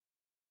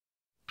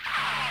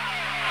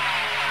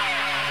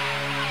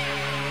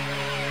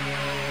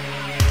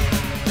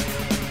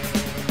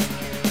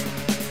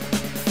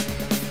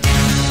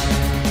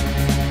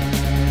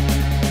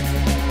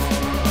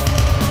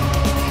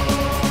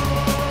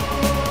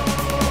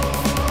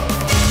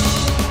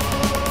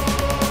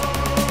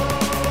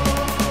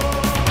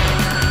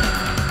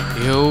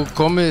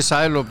komið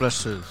sæl og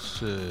blessuð.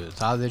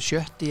 Það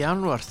 7.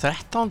 janúar,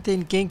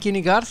 13. gengin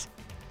í garð.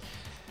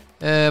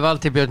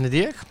 Valtýr Björn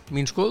ég,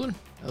 mín skoðun.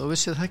 Ef þú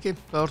vissið það ekki,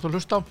 hvað þú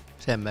hlusta á,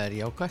 sem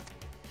jákvætt.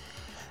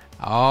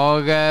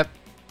 Og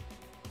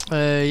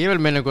ég vil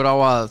minna ykkur á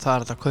að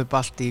það að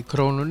kaupa allt í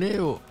krónunni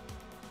og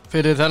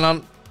fyrir þennan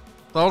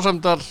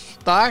dásamdar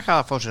dag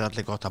að fá sér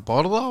allir gott að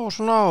borða og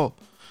svona og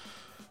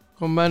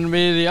koma menn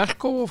við í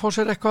Elko og fá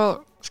sér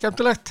eitthvað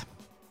skemmtilegt.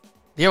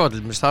 Ég var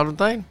til þar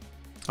daginn.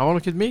 Það var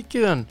ekki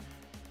mikið en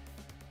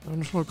það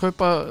var svona að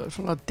kaupa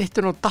svona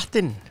dittin og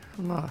dattinn,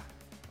 svona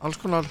alls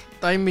konar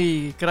dæmi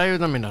í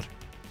græjurnar mínar.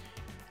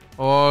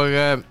 Og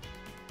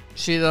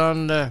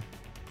síðan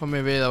kom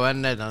ég við á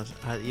N1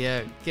 að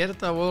ég gerði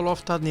þetta voðalega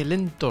oft þarna í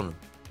Lindunum.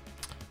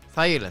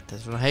 Þægilegt,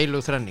 þetta svona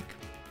heilug þrenning.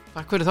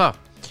 Takk fyrir það.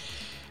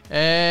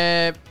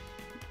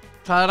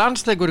 Það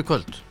landsleikur í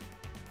kvöld.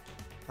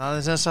 Það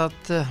sem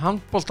sagt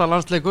handbolta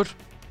landsleikur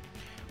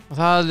og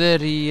það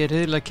í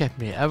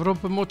riðlakeppni keppni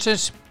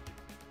Evrópumótsins.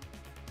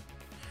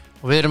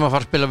 Og við erum að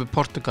fara að spila við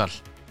Portugal.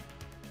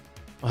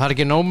 Og það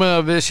ekki nóg með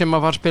að við sem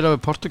að fara að spila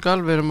við Portugal,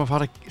 við erum að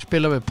fara að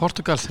spila við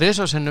Portugal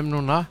 3 sinnum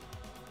núna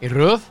í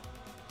röð.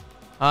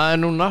 Það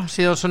núna,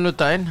 síðan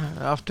sunnudaginn,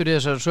 aftur í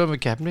þessari sömu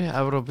keppni,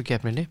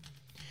 Evrópukeppninni.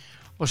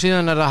 Og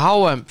síðan það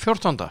HM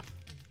 14.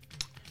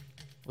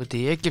 Út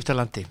í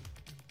Egyptalandi.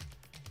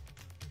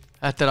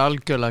 Þetta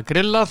algjörlega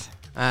grillað,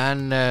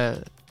 en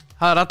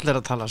það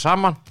allir að tala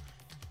saman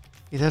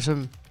í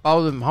þessum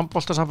báðum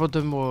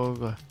handboltasamböndum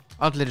og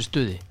allir í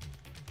stuði.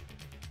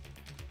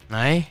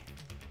 Nei,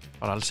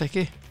 bara alls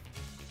ekki.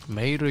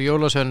 Meiru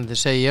jólasveinandi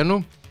segi ég nú.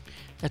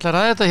 Ég ætla að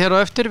ræða þetta hér á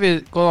eftir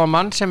við góða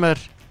mann sem var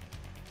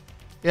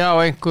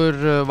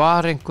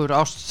einhver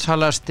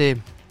ástsælasti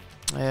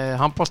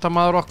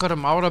handboltamaður okkar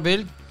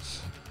árabil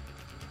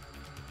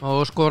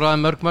og skoraði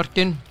mörg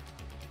mörkin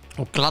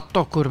og glatt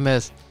okkur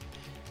með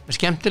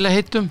skemmtilega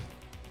heitum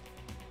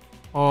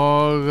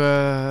og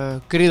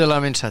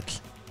gríðarlega vinsæll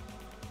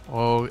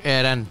og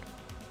enn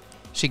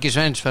Siggi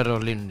Sveins fer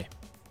á línunni.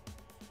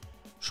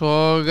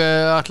 Svo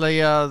ætla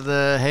ég að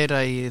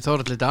heyra í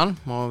Þórhalli Dan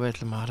og við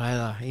ætlum að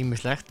ræða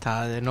ýmislegt.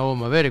 Það nóg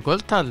að vera í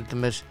kvöld. Það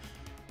með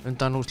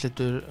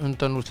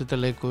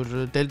undanúrslitaleikur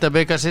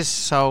deildabikarsins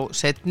sá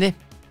seinni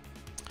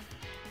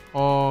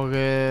og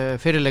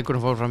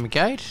fyrirleikurinn fór fram í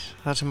gær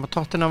þar sem að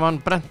Tottenham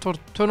vann Brentford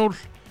 2-0.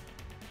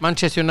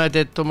 Manchester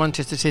United og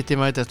Manchester City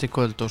mætast í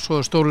kvöld og svo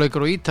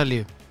stórleikur á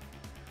Ítalíu.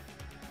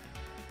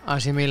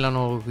 AC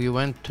Milan og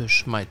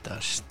Juventus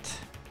mætast.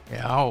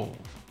 Já,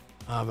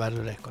 það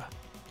verður eitthvað.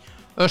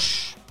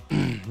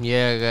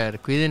 Ég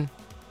kvíðinn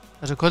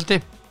þessu kvöldi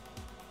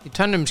í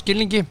tvennum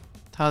skilningi.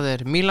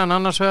 Það Milan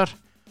annars vegar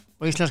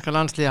og íslenska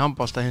landsliði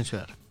handbolta hins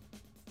vegar.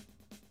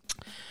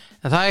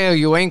 En það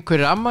jú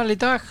einhverjir afmæli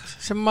í dag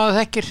sem maður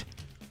þekkir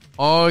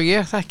og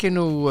ég þekki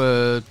nú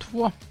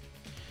 2.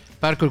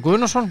 Bergur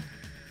Guðnason,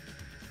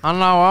 hann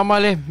á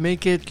afmæli,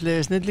 mikill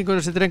snillingur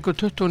þessi drengur,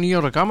 29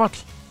 ára gamall.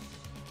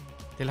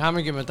 Til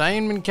hamingju með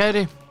daginn minn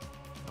kæri.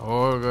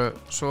 Og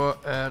svo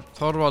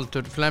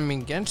Þorvaldur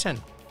Flemming Jensen.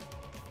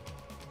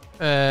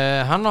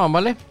 Hann á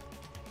afmæli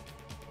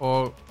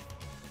og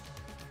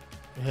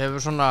hefur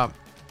svona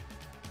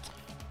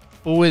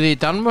búið í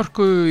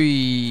Danmörku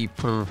í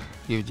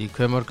ég veit ekki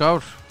hve mörg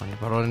ár, hann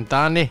bara orðinn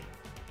Dani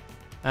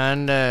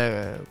en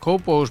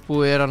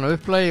Kópavogsbúi hann á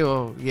Upplægi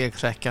og ég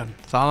þekki hann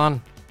þaðan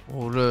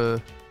úr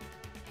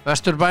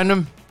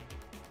Vesturbænum.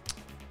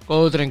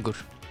 Góður drengur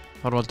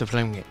Þorvaldur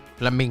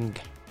Flemming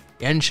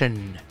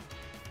Jensen.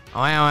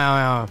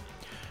 Já.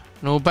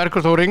 Nú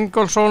Bergur Þór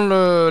Ingólfsson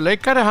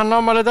leikari, hann á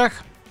afmæli í dag.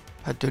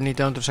 Þetta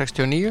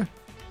 1969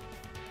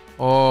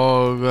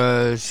 og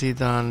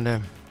síðan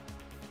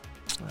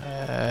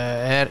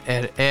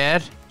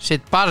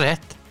Syd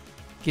Barrett,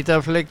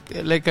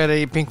 gítarleikari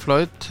í Pink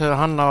Floyd,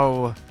 hann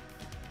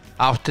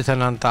átti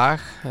þennan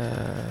dag,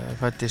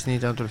 fæddist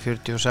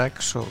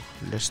 1946 og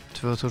lést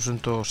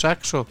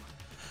 2006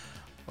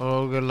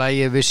 og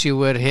lagið Wish You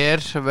Were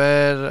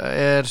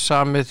Here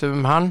samið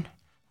hann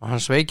og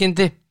hans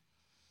veikindi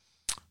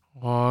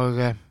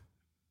og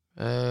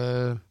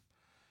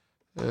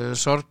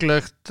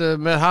sorglegt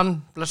með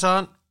hann,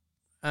 blessaðan,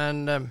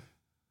 en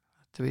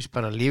þetta vís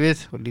bara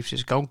lífið og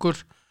lífsins gangur.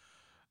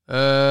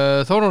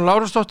 Þórunn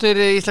Lárusdóttir,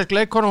 íslensk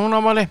leikkona, hún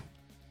afmæli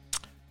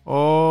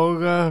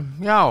og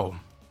já,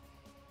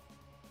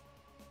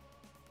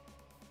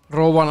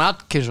 Rowan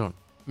Atkinson,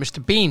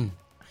 Mr. Bean,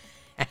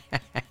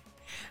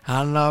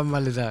 hann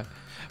afmæli í dag,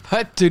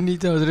 fæddur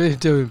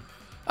 1950.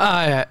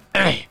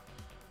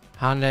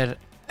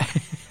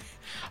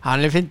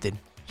 Hann fyndinn.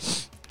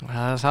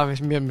 Það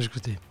finnst mér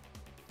miskusti.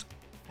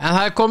 En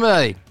það komið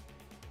að því.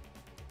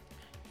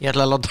 Ég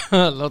ætla að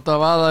láta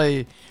vaða í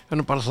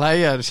hann bara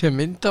hlæja að sé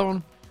mynd á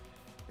hann.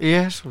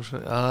 Jesus,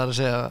 það að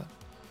segja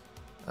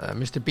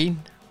Mr. Bean.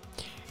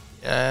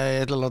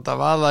 Ég ætla að láta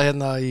vaða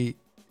hérna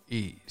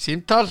í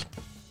símtal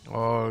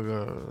og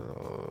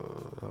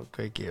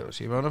kveiki á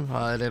símanum.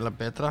 Það eiginlega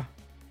betra.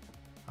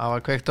 Það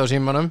var kveikt á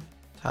símanum.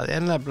 Það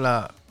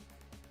nefnilega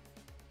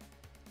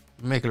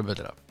miklu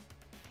betra.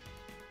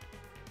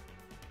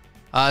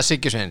 Það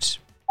Siggi Sveins.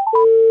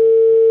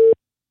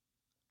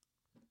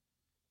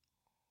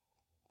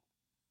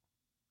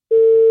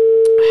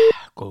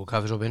 góð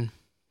kaffisopinn.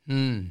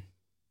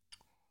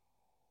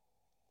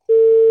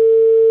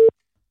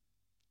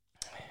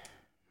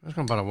 Það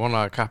skal bara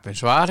vona að kappin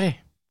svari.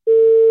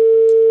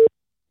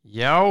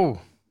 Já.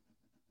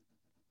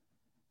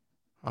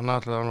 Hann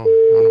er búin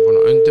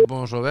að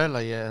undirbúa svo vel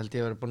að ég held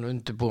ég verið búin að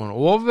undirbúa hann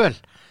ofvel.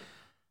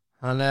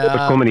 Þannig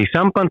að... komin í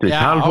samband við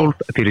Talhólf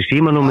fyrir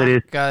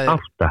símanúmerið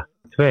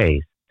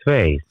 822.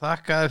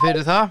 Þakkaði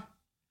fyrir það.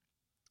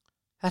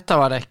 Þetta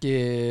var ekki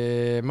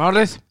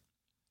málið.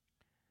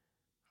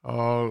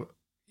 Og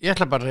ég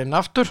ætla bara að reyna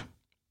aftur.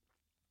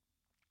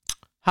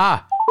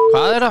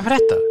 Hvað er að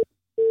frétta?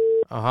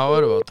 Þá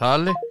erum við á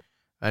tali.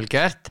 Vel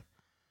gert.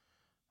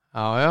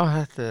 Já,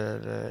 þetta er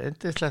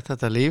yndislegt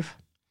þetta líf.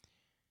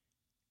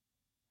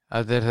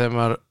 Þetta er þegar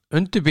maður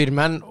undirbýr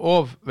menn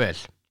of vel.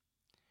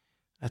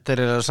 Þetta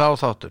er að sá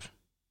þáttur.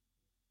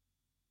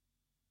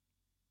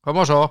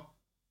 Koma svo.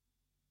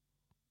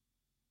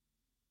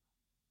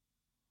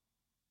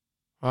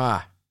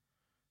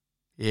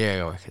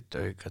 Ég á ekkert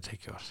auka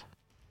tekið orð.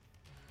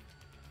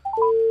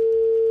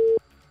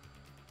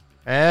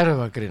 Erum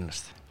við að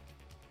grínast?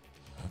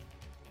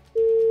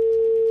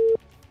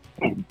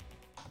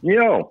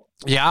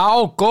 Já,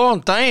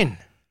 góðan daginn.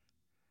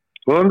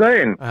 Góðan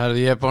daginn.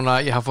 Herðu, ég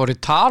fór í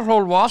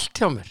Talhólf og allt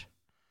hjá mér.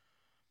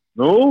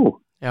 Nú?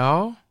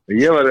 Já.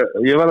 Ég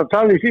var að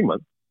tala í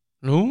síman.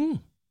 Nú?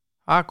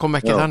 Það kom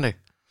ekki þannig.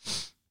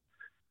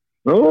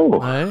 Nú?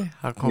 Nei,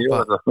 það kom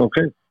bara.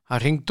 Okay. Það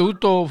ringd út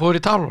og fór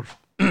í Talhólf.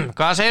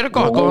 Hvað segirðu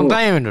gott? Góðan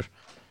daginn, vinnur.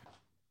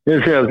 Ég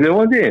segi að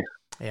hljóðandi.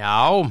 Já.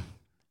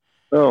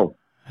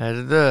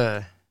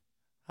 Herðu,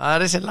 það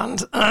er þessi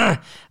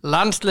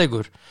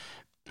landsleikur.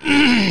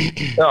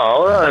 Já,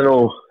 það er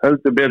nú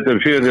heldur betur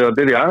fyrir að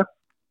byrja.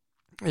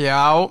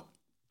 Já.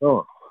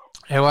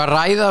 Ef að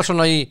ræða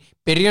svona í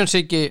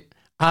byrjunsiki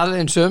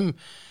aðeins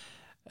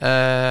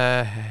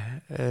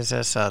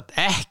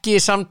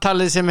ekki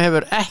samtalið sem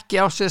hefur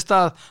ekki á sér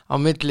stað á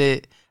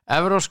milli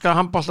Evrópska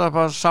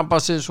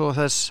handboltasambandsins og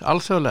þess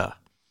alþjóðlega.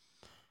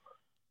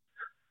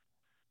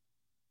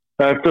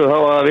 Ertu þá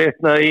að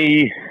vitna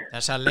í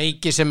þessa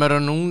leiki sem eru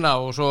núna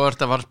og svo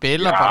ertu að fara að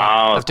spila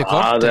bara eftir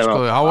kortir sko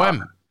í HM.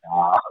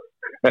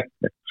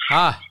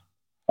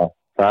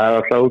 Það er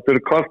alltaf út úr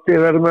korti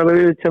verður maður að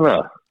viðkjanna.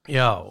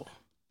 Já.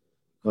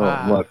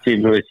 Maður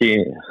skilur ekki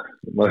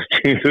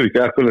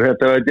akkur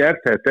þetta var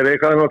gert. Þetta er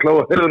eitthvað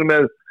náttúrulega hefur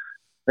með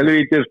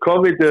helvítis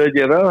COVID að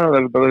gera, það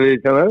verður bara að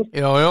viðkjanna.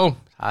 Já,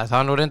 það er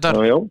það nú reyndar.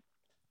 Já.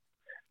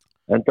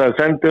 En það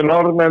sendur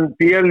Norðmenn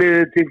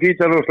bjeliði til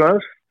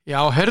Hvíta-Rússlands. Já,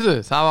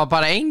 heyrðu, það var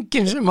bara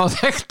enginn sem á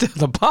þekkti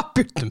þetta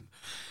pappjörnum.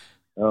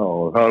 Já,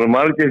 það voru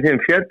margir sem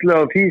fjallu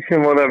á því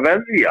sem voru að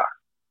veðja.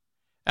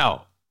 Já,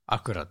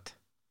 akkurat.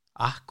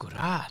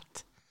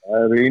 Það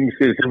eru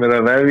ýmsir sem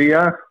að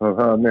veðja og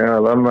það er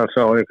meðal annars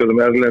á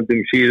einhverjum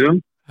erlendum síðum.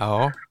 Já.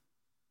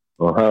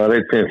 Og það var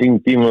eitt sem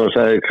hringdi í mig og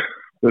sagði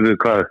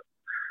hvað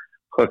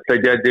það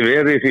geti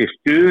verið því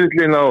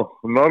stuðlinn á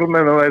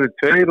Norðmenn að væri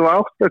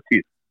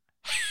 2.80.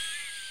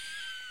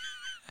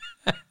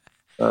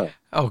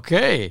 Ok.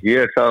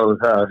 Ég sá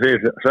það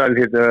það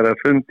geti verið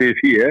að fundi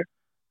fyrir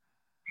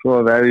svo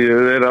veðju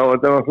þeir á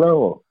þetta náttúrulega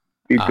og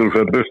ítur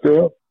fyrir bustu.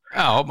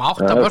 Já,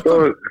 8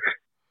 mörgum.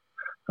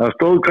 Það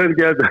stóð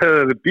hvergi að það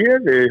hefði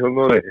bjeli hjá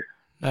Noregi.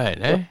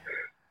 Nei.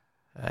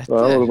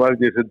 Það voru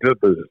margir sem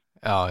töpuðu.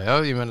 Já,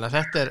 ég meina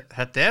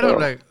þetta er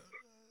alveg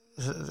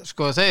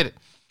sko það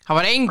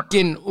var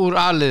enginn úr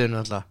A-liðinu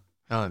alltaf.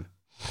 Já.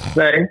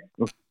 Nei.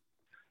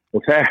 Og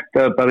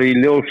þetta bara í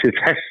ljósi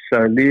þessa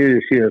liði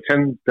síðan að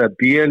senda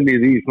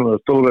bjelið í svona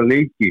stóra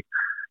leiki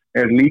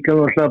er líka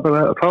náttúrulega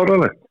bara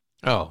fáránlegt.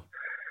 Já.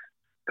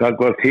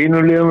 Gagnvart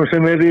hinum liðum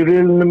sem í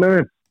riðlinu með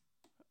þeim.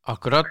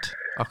 Akkurat.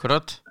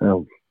 Já.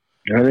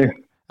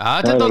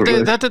 Þetta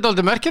er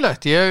dálítið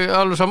merkilegt. Ég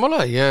alveg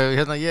sammála.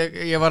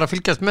 Ég var að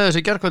fylgjast með þessu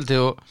í gærkvöldi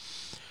og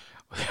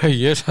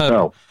ég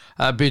sagði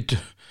að byttu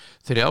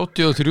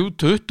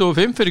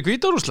 33-25 fyrir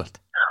Hvíta-Rússland.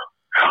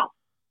 Já.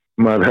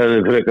 Maður hefði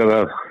frekar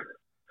að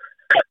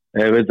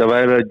ef þetta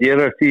væri að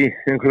gerast í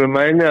einhverju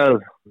mæli að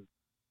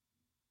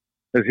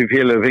þessi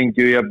félag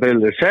fengju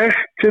jafnvel 6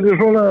 fyrir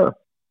svona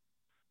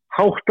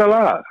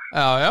háttalag.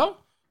 Já.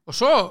 Og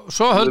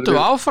svo höldum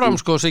við áfram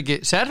sko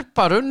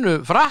Serbar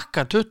unnu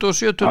Frakka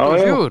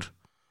 27-24. Já.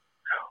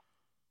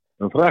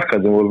 Frakka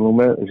þeir voru nú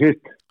með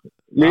sitt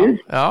lið.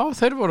 Já,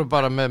 þeir voru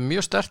bara með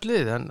mjög sterkt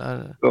lið Já.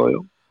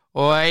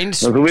 Og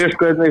eins en þú veist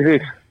hvernig því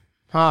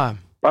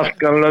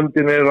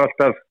Balkanlöndin eru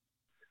alltaf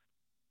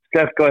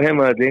sterk á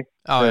heimavelli.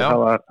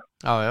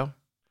 Já.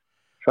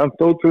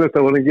 Samt ótrúlegt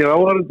að voru ekki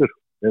áhörður.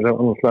 Þeir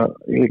hafa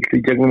náttúrulega í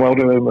gegnum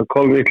árið með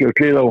kolvillu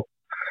klið á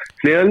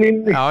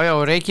hliðalínni. Já,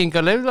 og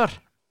reykinga leifðar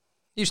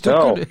í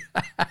stúkunni.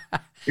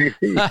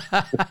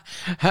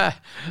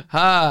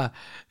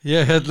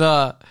 Ég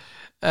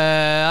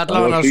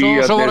allavega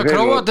svo voru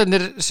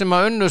króatarnir sem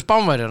að unnu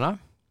Spánverjana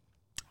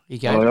í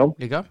gær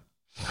líka.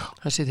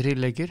 Þessi 3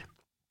 leikir.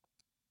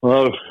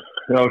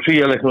 Já,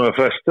 síðaleiknum að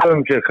fresta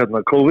fyrir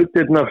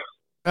COVID-19.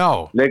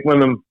 Já.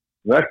 Leikmönnum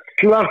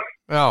verslar.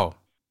 Já.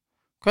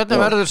 Hvernig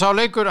verður sá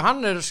leikur, hann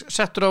er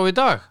settur á í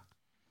dag?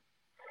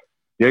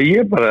 Já,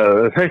 ég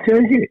bara, þetta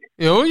ekki.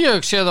 Jú,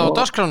 ég sé það á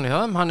dagskráni hjá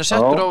þeim, hann er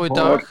settur á í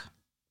dag.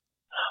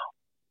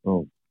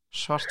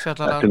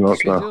 Svartfjallaland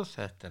Svíþjóð,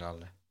 þetta er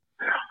alveg.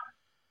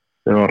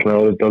 Það er alltaf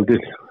orðið aldrei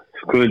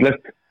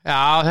skurðlegt.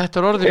 Já, þetta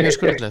er orðið mjög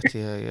skurðlegt.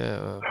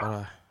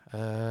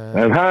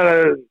 En það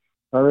er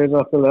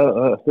náttúrulega,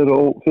 þetta eru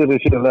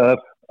ófyrirsjáanlegar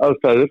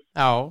aðstæður.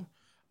 Já,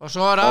 og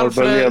svo er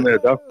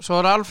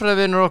Alfreð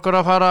vinnur okkur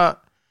að fara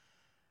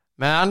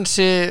með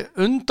ansi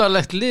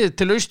undarlegt lið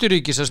til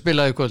Austurríkis að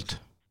spila í kvöld.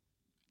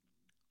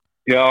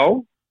 Já,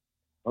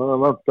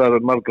 það vantar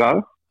marga.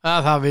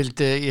 Það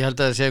vildi, ég held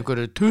að það sé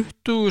einhverju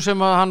 20 sem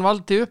að hann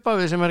valdi upp af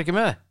við sem er ekki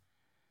með.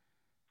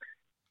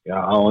 Já,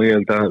 ég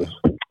held að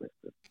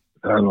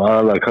það var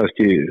alveg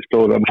kannski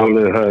stóra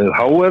málið, það er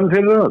HM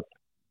fyrir það.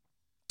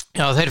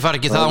 Já, þeir fara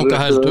ekki það unga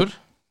heldur.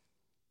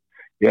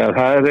 Já,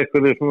 það er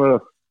einhverju svona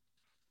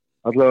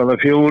allavega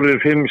 4,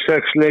 5,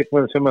 6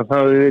 leikmenn sem að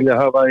það vilja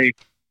hafa í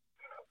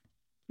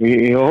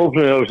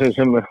hópnum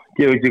sem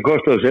gefur ekki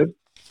kost á sér.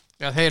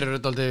 Já, þeir eru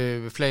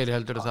aldrei fleiri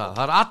heldur en það.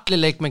 Það er allir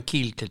leikmenn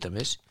Kíl til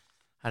dæmis.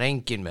 Það er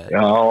engin með.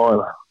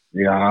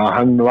 Já,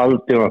 hann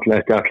valdi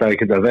alltaf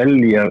ekki að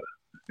velja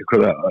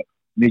einhverja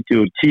mikið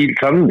úr Kíl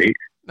þannig.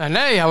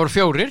 Nei, það voru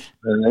 4.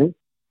 Nei.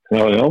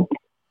 Já.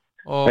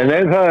 En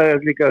það er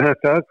líka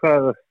þetta,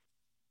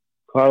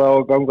 hvað á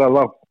að ganga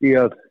langt í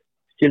að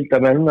skylda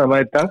menn að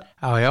mæta.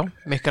 Já,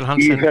 Mikkel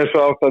Hansen. Í þessu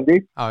ástandi.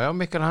 Já,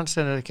 Mikkel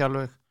Hansen er ekki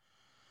alveg.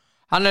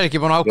 Hann er ekki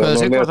búin að ákveða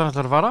sig hvort hann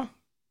ætlar að fara.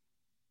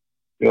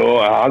 Jó,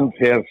 hann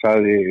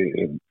sagði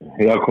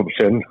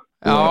Jakobsen.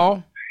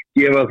 Já.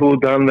 Gefa þú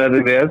út að hann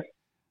verði með.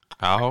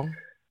 Já.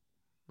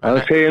 Hann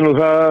segir nú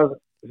það að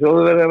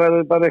Þjóðverði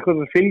verði bara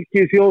eitthvað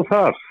fylgi þjóð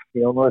þar.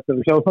 Já, nú ættum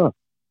við sjá það.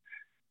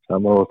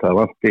 Saman á það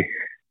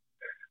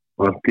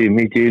vanti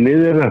mikið í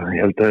liðir.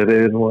 Ég held að þeir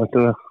eru nú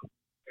ættum að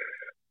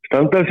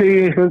standa sig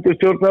í stundu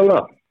stjórnala.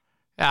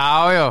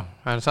 Já,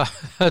 en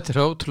þetta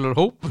er ótrúlega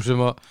hópur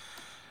sem að...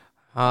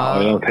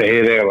 Já,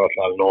 þeir eru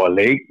alltaf nóga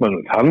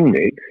leikmannum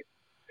þannig.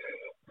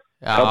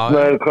 Þarna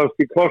er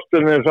kosti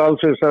kosturinn eins og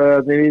alls að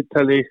það í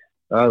Ítali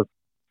að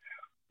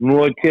nú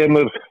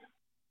kemur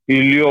í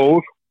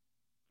ljós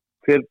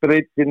hver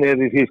breytin er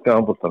í þýska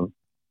handboltanum.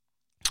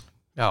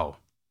 Já,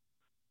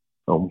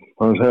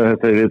 hann sagði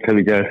þetta í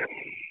Ítali gær.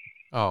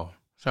 Já,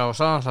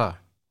 sagði hann það.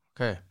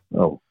 Ok.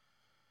 Já.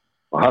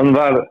 Og hann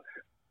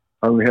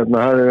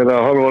hafði verið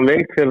að horfa á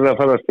leik fyrir að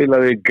fara að spila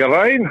við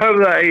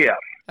Grænhöfða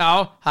Eyjar. Já,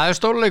 það er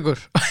stórleikur.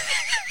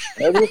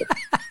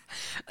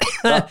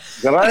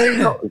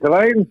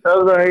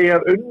 Grænhöfða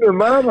Eyjar unnu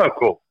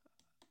Monaco.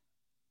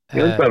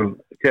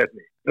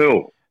 Kemni. Jú.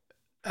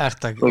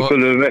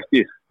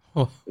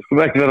 Svo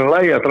skulum ekki vera að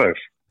lægja strax.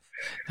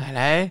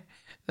 Nei.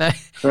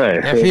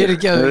 Ég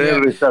fyrirgefðu.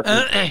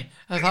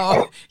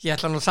 Ég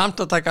ætla nú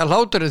samt að taka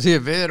hláturinn því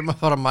við erum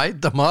að fara að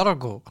mæta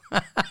Monaco.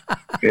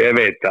 Ég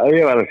veit að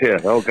ég var að segja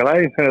það.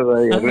 Grænhöfða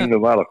Eyjar unnu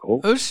Monaco.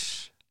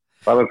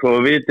 Bara svo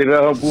vitir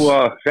að það búa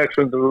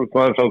 600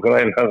 manns á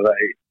Grænhöfða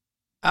Eyjar.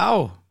 Já.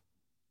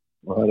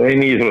 Og það er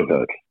einu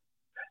íþróttaður.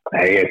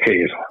 Nei, ég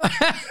segir það.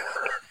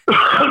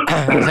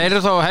 Þeir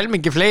eru þá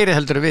helmingi fleiri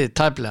heldur við,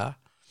 tæplega.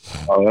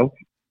 Já.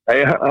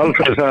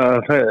 Alfred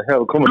það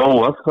hefur komið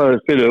óvart, það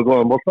er spiluðu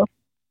góðan bolta.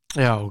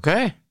 Já, ok.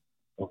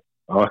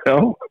 Já.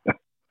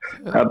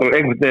 Það er bara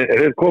einhvern veginn,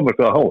 þeir komast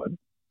á HM.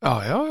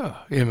 Já,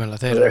 ég meina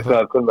þeir eru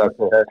eitthvað að kunna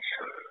þess.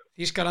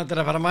 Þýskaland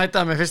er að fara að mæta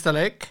með fyrsta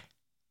leik.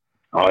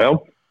 Já.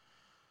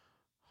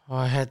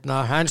 Og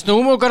en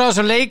snúum okkar á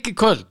þessum leik í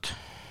kvöld.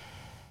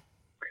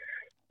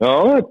 Já,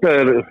 þetta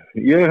er,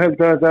 ég held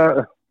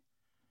að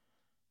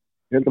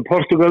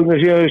Portugalinu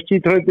séu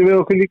skítrætti við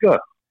okkur líka.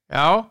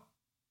 Já.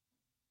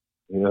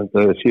 Ég held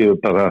að það séu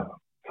bara,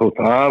 þótt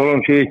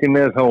Aron séu ekki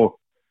með, þá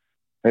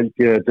held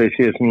ég að það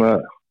séu svona,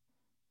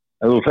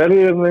 ef þú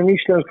ferðir með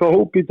íslenska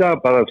hóp í dag,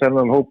 bara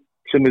þennan hóp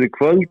sem er í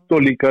kvöld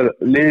og líka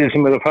liðið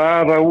sem er að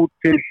fara út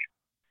til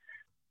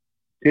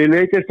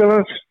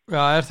Leikjastarans.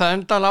 Já, er það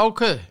endalega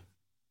ákveð?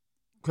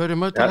 Hverju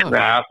möttu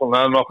það? Já,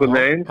 svona nokkuð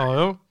neginn.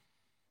 Já.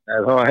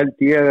 En þá held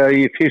ég að í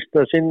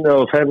fyrsta sinni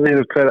og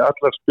ferðir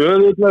allar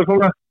stöðurnar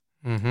svona.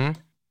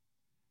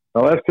 Þá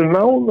ertu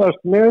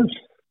nánast með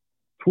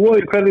 2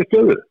 í hverju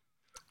stöðu.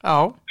 Já.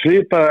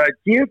 Svipaða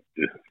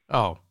getu.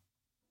 Já.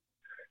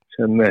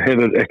 Sem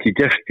hefur ekki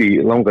gert í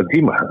langan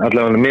tíma.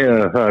 Allavega með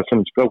það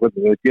sem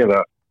strákarnir eru að gera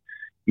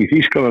í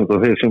Þýskaland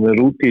og þeir sem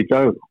eru úti í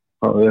dag,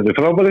 það eru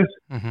frábærið.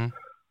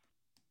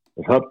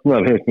 Og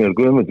þarna finnst mér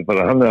Guðmundur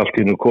bara, hann er allt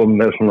í nú komið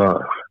með svona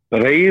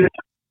breið.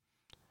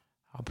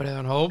 Á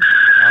breiðan hóp.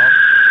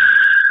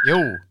 Jú,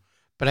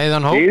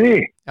 breiðan hóp. Íði?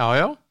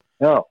 Já.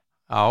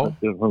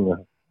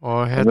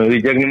 Og þannig að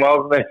við gegnum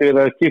árum ekki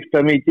verið að skipta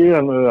mikið,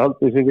 þannig að við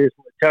haldum sig við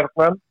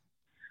kjarnan.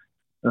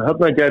 En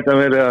þarna gæti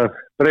hann verið að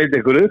breyta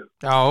ykkur upp.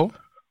 Já.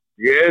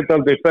 Ég er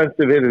aldrei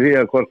spenntur fyrir því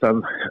að hvort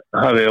hann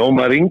hafi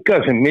Ómar Inga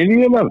sem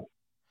miðjumann.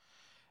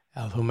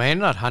 Já, þú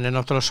meinar, hann er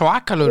náttúrulega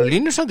svakalegur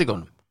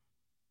línusendingunum.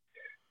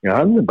 Já,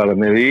 hann er bara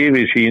með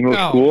yfirsýn og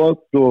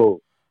skot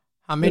og...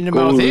 Hann minnir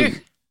mig á þig.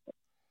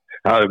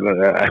 Það er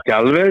ekki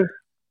alveg.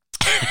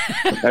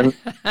 en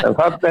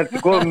það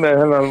komið með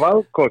þennan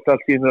valkost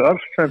allt í einu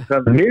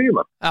örfendan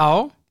miðjumann. Já.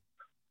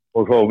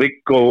 Og þó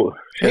Viggo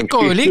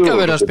hefur líka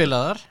verið að spila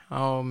þar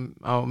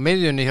á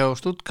miðjunni hjá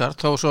Stuttgart,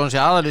 þó svo hann sé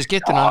aðallega í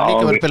skiptinu, hann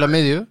líka verið að spila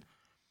miðju.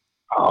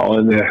 Já,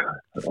 en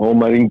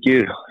Ómar Ingi,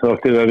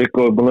 þáttir að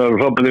Viggo er búin að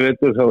vera hrópað í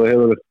vetur, þá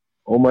hefur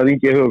Ómar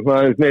Ingi svona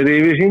aðeins meiri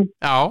yfirsýn.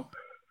 Já.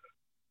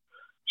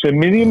 Sem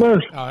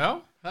miðjumaður. Já.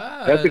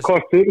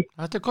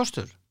 Þetta er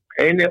kostur.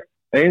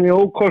 Eini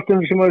ókostur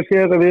sem að sé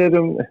að við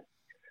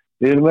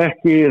erum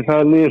ekki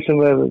það lið sem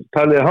er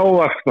talið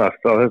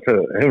hávaxnast á þessu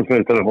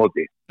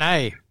heimsmeistaramóti.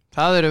 Nei,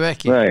 það erum við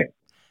ekki. Nei.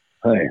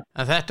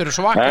 En þetta eru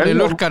svakari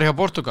lurkar hjá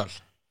Portugal.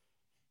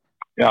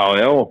 Já,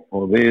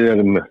 og við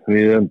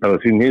erum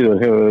bara því nýður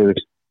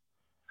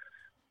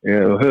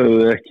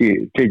höfum ekki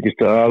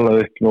tekist að ala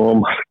upp nú á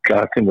marka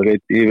sem er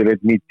yfir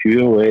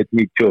 1,90 og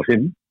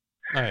 1,95.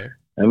 Nei.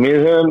 En við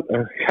höfum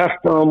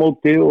hjartan á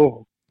móti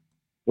og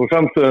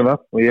samstöðuna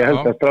og ég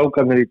held að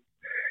strákarnir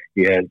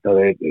ég held að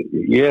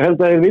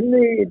þeir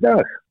vinni í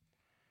dag.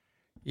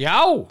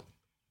 Já,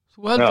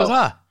 þú heldur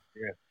það?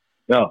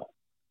 Já.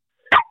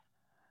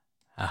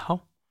 Það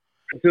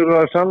þurfa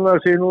að sanna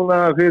sig núna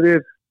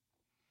fyrir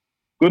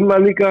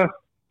Gunnar líka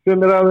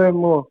sem er af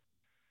þeim og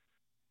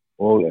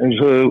eins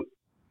og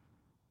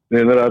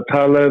við verðum að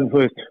tala þú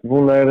veist,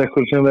 núna er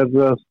eitthvað sem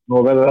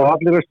verður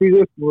allir að stíða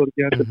upp, nú er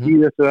ekki hægt að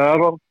stíða eftir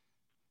Aron.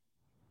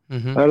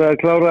 Það er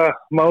að klára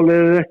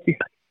málið ekki.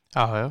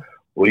 Já.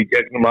 Og í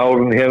gegnum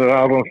árun hefur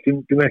Aron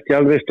stundum ekki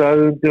alveg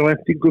staðið undir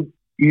væntingum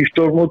í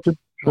stórmótum,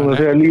 svona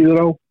þegar líður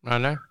á.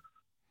 Nei.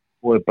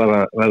 Og er bara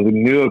verður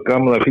mjög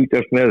gaman að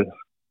fylgjast með.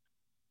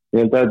 Ég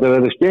held að þetta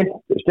verður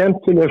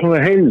skemmtilega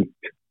svona heild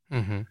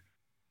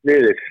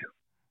liðir.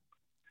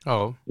 Já.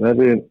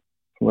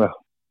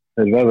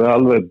 Þeir verður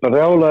alveg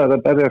brjálaðir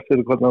að berjast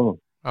fyrir hvern annan.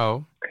 Já.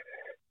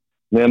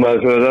 Nema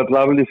þessu er öll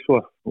aflýst svo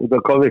út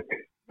af COVID.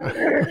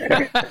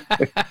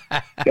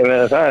 Ég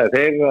veit að það er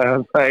þegar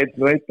það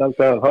einn veit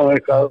alltaf að hafa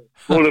eitthvað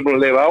hún er búin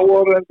að lifa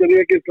áorvendur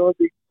ég ekki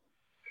stóði.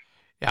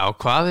 Já,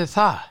 hvað er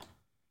það?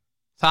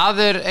 Það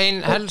er ein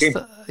helst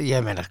ég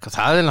meina,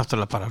 það er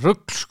náttúrulega bara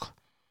rugl sko.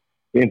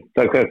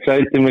 Finta hvert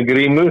sæti með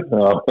grímu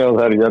það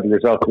er ekki allir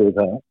sátt við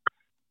það.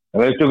 En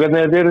veistu hvernig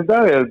þetta er í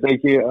dag? Er þetta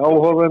ekki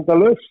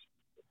áorvendalaust?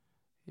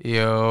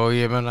 Jó,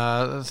 ég meina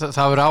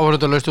það verður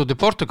áorvendalaust út í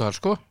Portugal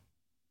sko.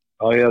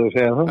 Já, ég er að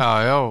segja það.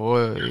 Já, og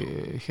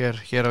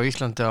hér á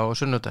Íslandi á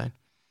sunnudaginn.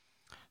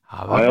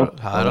 Það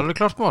er alveg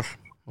klart mál.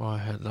 Og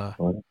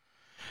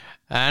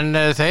en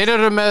þeir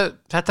eru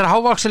með, þetta er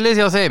hávaxin lið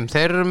hjá þeim,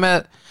 þeir eru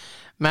með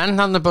menn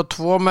hann er bara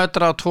 2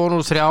 metra,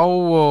 203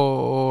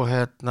 og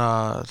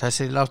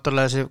þessi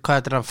látturlega, hvað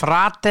heitir hann,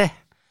 Frate?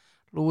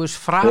 Luis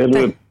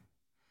Frate?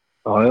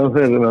 Já,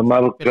 þeir eru með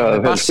marga,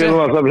 þeir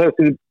spilum alltaf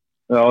flestir,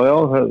 já,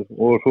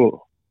 og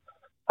svo,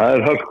 það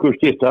er hörku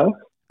skipta.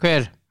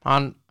 Hver?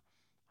 Hann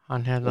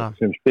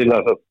sem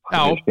spilar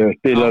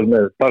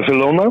með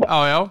Barcelona.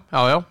 Já.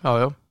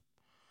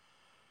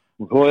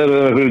 Og svo eru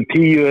það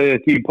 10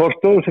 eða 10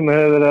 Porto sem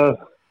hefur verið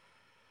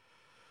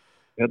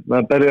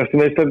að berjast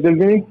í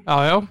meistaradeildinni.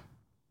 Já.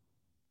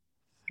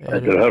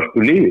 Þetta er hörku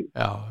lífi.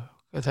 Já,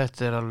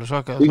 þetta er alveg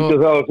svaka.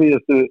 Þú þá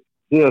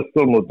síðast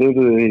stórmóti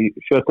í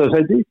 7.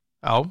 sæti.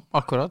 Já,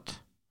 akkurat.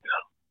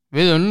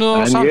 Við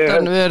unnum samt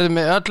en við erum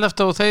með öll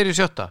eftir og þeir í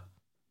 7.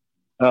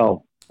 Já.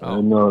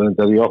 En það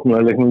er í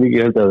opnarleiknum líka,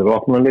 ég held að það er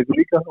opnarleikur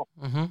líka.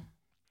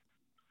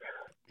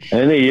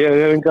 En ég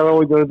hef engar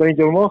áhyggjur að þetta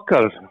enginn um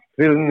okkar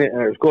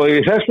sko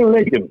í þessum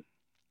leikjum.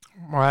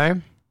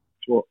 Nei.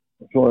 Svo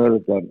er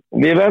þetta.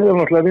 Við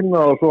verðum náttúrulega að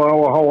vinna og svo á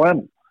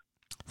HM.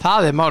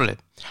 Það er málið.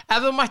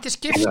 Ef þú mætti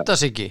skipta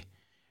sig ekki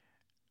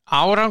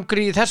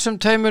árangri í þessum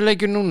tveimur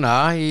leikjum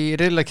núna í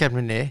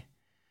riðlakeppninni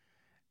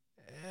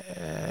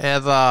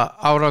eða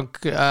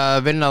árangri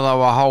að vinna þá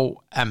á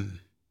HM.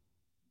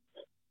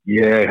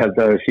 Ég held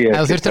að það sé ekki.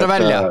 Ef þú þurftir að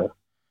velja.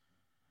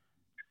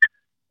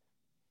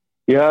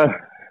 Já,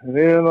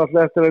 við erum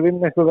alltaf eftir að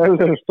vinna eitthvað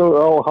veljarstóð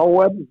á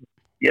HM.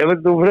 Ég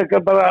veit þú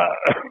frekar bara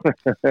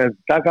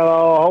taka það á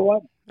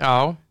HM. Já.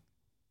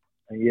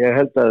 Ég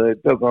held að þau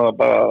tökum það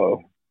bara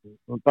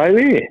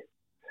bæði.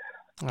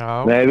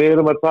 Já. Nei, við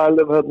erum að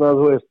tala þarna,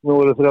 þú veist, nú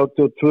eru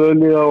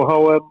 32 lið á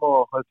HM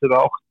og þetta eru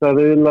 8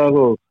 riðlar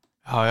og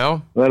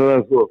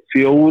verða svo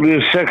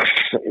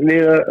 4-6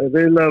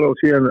 riðlar og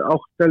síðan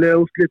 8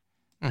 liða úrslit.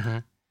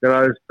 Það er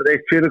aðeins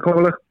breytt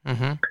fyrirkomulag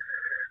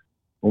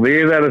og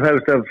við verðum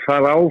þess að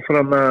fara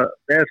áfram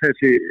með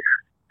þessi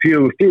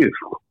 4 stig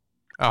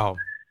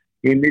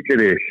í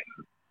milliriðil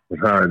og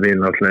það er við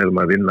náttúrulega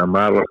erum að vinna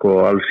Marokko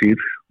og Alsír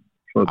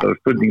svo það er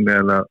spurning með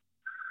hana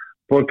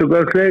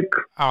Portugalsleik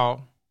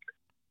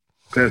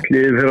hvert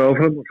liðið fyrir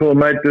áfram og svo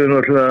mætum við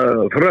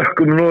náttúrulega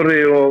Frökkum,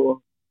 Noregi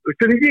og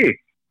Austurríki.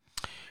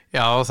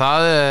 Já,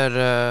 það er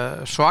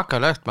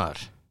svakalegt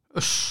maður.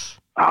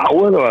 Þá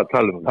erum við að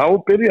tala þá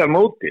byrjar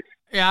mótið.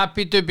 Já,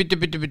 býtu.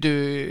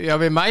 Já,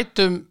 við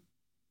mætum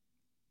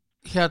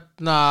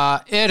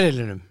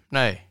erilinum,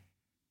 nei.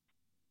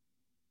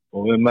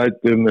 Og við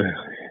mætum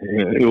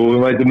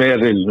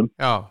erilinum.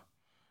 Já,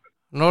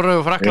 Noreg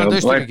og Frakkland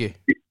Austurríki.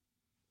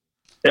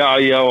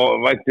 Já,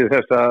 vænti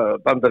þess að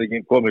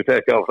Bandaríkin komist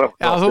ekki á fram.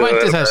 Já, þú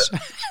vænti þess.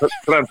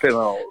 Trömpin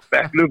á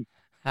bekknum,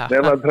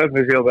 nema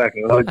Trömpin sé á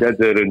bekknum, þá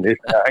getur unnið.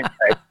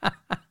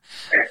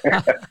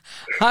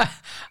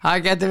 Það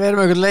getur verið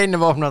með einhvern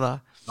leinivopnara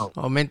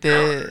og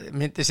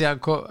myndi sé að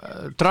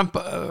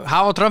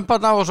hafa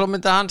Trumparna og svo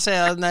myndi hann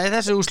segja að nei,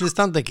 þessi úrslit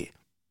standa ekki.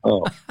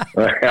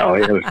 Já,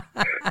 ég veist.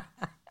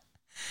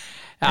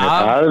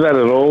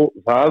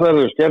 Það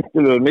verður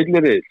skemmtilegur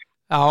millirið.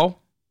 Já,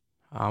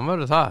 það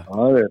verður það.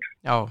 Það er.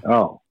 Já.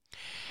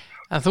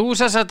 En þú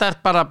sess að þetta er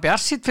bara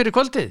bjartsýnn fyrir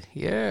kvöldið?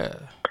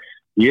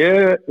 Ég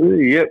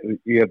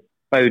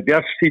bæði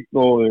bjartsýnn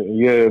og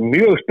ég er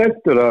mjög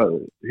spenntur að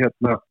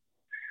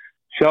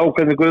sjá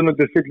hvernig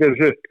Guðmundur stillir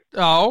þessu upp.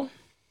 Já.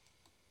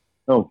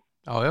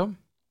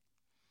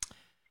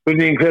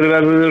 Spurning hver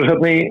verður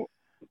í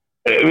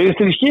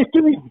vinstri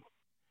skiptunni?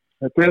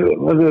 Þetta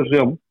verður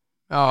sjá.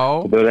 Já.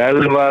 Það verður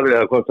Elvar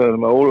eða hvort það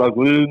með Óla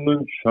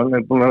Guðmunds, hann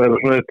er búin að vera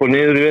svona upp og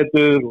niður í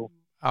vetur.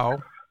 Já.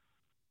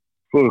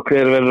 Svo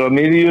hver verður á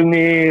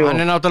miðjunni. Hann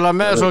er náttúrulega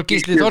með svo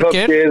Gísli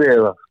Þorgeir.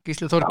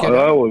 Gísli Þorgeir.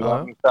 Já, og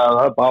það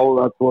er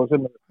báða tvo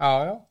sem er. Já.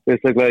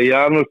 Sérstaklega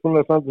Janus búin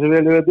að standa sér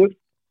vel í vetur.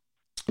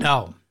 Já.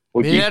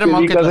 Við erum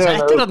ágætlega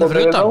settir þarna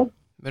fyrir utan.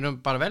 Við erum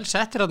bara vel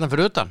settir þarna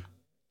fyrir utan.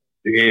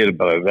 Við erum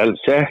bara vel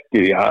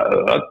settir í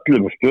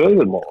öllum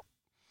stöðum og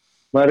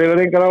maður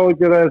hefur engar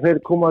áhyggjur að þeir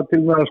koma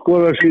til með að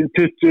skora síðan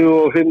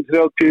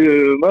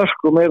 25-30 mörk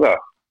og meira.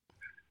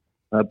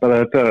 Það er bara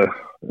þetta,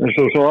 eins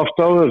og svo oft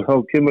áður, þá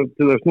kemur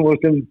til að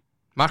snúast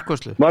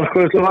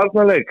markvörslu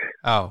varnarleik.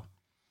 Já,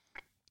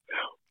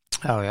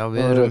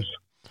 við erum.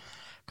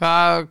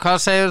 Hvað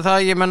segir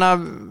það? Ég menna,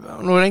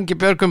 nú er Engi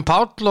Björgum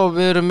Páll og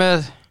við erum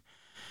með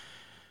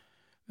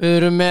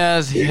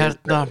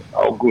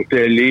Ágúst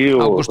Eli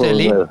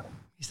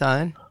í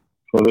staðinn.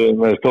 Svo erum við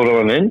með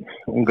Stóravanninn,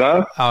 unga.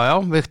 Já,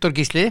 Viktor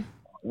Gísli.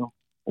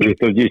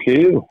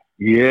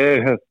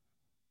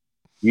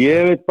 Ég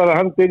veit bara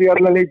hann byrja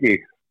alla leiki.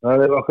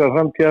 Það er okkar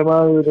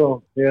framtíðarmaður og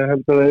ég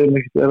held að það er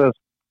mikið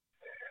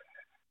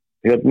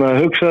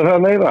að hugsa það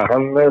meira.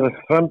 Hann er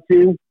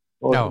framtíðin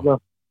og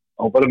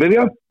á bara að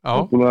byrja.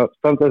 Hann búin að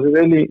standa sig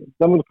vel í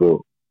Danmörku.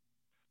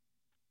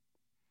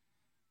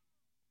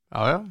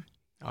 Já.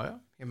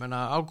 Ég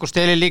meina,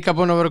 Ágúst Eli líka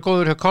búin að vera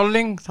góður hjá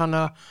Colling,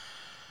 þannig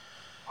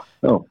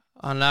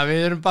að við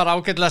erum bara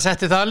ágætlega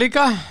settið það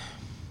líka.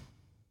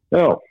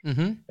 Já,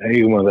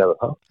 eigum að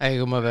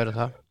vera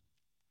það.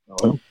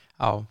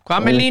 Já. Hvað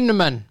með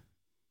línumenn?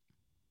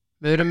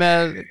 Við erum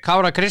með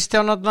Kára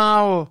Kristjánarna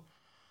og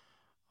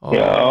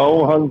já,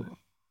 hann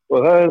og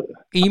það er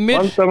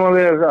Ímir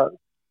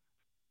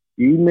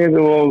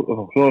og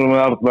svo erum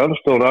við Arnar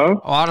Stóra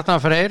og Arnar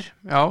Freyr.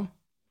 Já,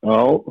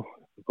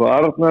 og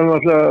Arnar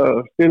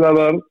náttúrulega spila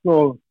vörn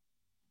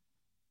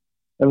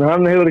en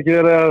hann hefur ekki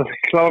verið að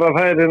klára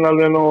færin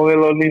alveg nógu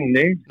vel á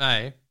línni.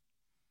 Nei.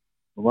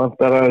 Og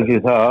vantar aðeins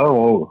í það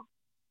og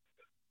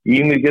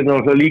Ímir getur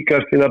náttúrulega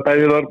líka að spila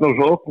bæði vörn og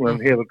sókn,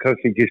 en hefur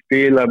kannski ekki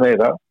spila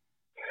meira.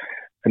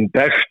 En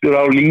bestur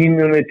á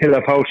línunni til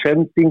að fá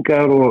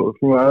sendingar og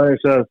svona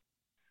aðeins að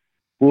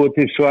búa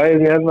til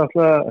svæði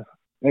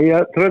náttúrulega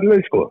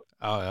tröllið, sko.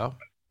 Já.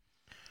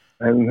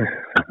 En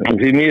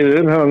því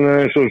miður, hann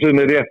er svo sem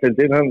er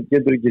réttendir, hann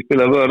getur ekki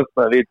spila vörn,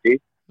 það viti.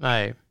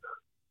 Nei.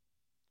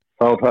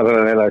 Þá þarf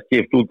að vera að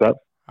skipta út af.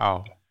 Já.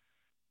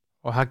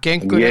 Og það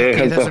gengur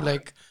ekki í þessu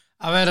leik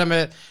að vera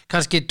með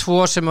kannski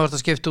 2 sem þú ert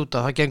að skipta út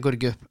af, það gengur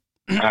ekki upp.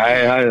 Nei,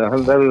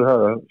 hann verður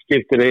það,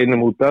 skiptir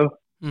einum út af.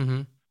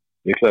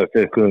 Ég klæðist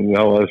eitthvað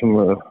á þessum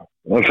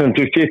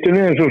ásöndu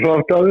skiptunni eins og svo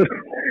oft áður.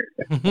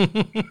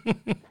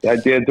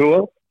 Þetta ég trúa.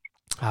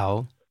 Já.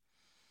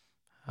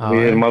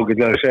 Við erum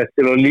ágætlega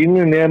settir á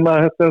línu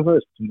nema þetta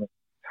fyrst.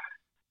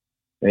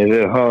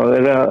 Það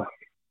er að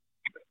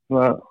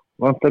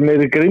vantar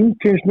meiri grind,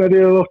 finnst mér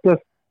ég ofta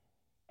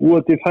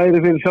búa til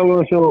færi fyrir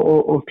sjálfans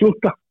og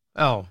slúta.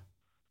 Já.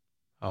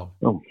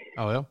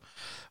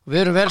 Við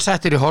erum vel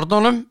settir í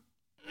hornunum.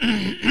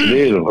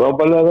 Við erum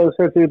frábærlega vel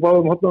settir í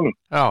báðum hornunum.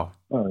 Já.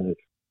 Það er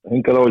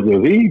engar áhyggjur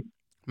af því.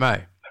 Nei.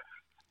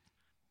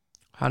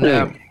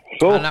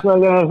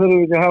 Sóknarlega þurfum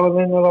við ekki að hafa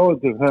neinar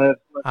áhyggjur. Það er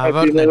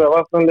ekki meira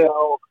vatnarlega á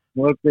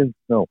vörnin.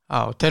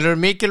 Já, telur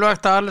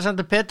mikilvægt að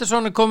Alexander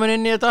Pettersson er komin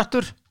inn í þetta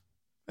aftur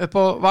upp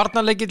á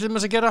varnarleiki til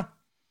þess að gera?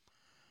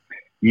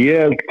 Ég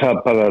held það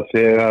bara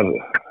þegar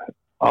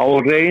á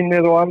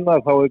reynir og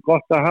annað þá er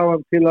gott að hafa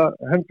hann til að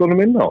henda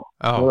honum inn á.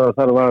 Það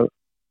þarf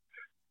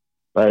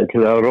að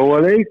til að róa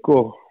leik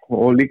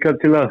og líka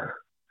til að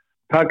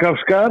taka af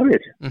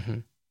skarið.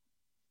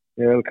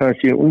 Þegar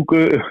kannski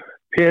ungu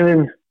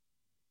penin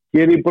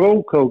hér í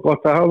brók og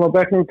gott að hafa hann á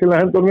bekknum til að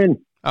henda honum inn.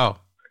 Já.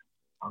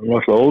 Hann var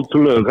alltaf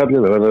ótrúlega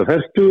kallið að verða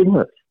fertugur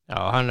með. Já,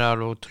 hann er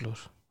alveg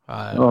ótrúlegur.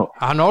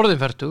 Hann er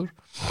orðin fertugur.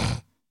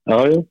 Já,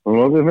 hann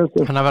er orðin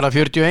fertugur. Hann er að verða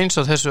 41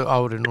 á þessu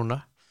ári núna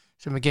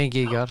sem er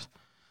gengið í garð.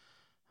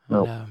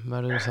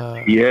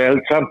 Ég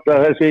held samt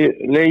að þessi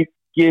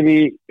leikir í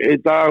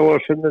dag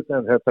og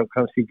sunnudaginn þetta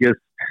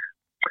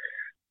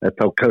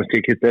kannski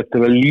ekki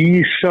eftir að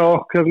lýsa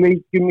okkar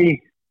leikjum í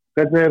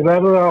hvernig er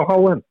verða á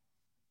HM.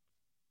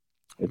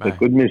 Þetta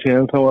Gummi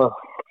síðan þá að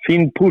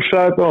fín pússa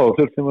þetta og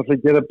þurftum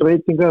að gera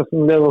breytingar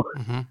sem leið og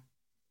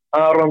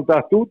Aron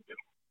datt út.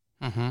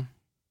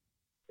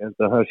 Ég held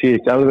að það sé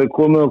ekki alveg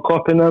komið á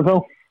koppinu en þá.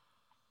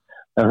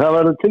 En það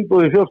verður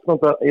tilbúið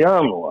 14.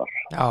 janúar.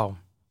 Já.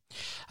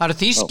 Það eru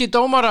þýski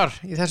dómarar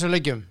í þessu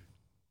leikjum.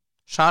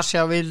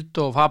 Sasha Wild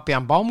og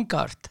Fabian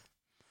Baumgart.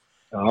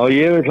 Já,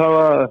 ég vil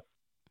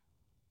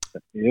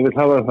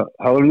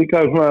hafa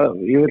líka svona,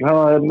 ég vil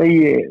hafa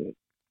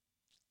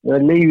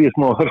leiði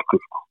smá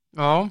hörkur.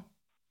 Já.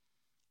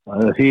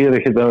 Það þýðir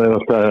ekkert að vera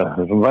alltaf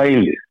þessum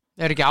væli.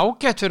 Er ekki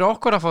ágætt fyrir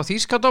okkur að fá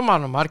þýska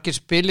dómarann og margir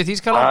spili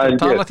Þýskaland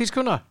og tala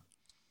þýskuna?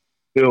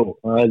 Jú,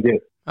 það held ég.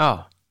 Já.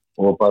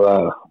 Og bara,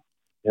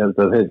 ég held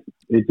að þeir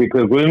veit ekki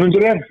hver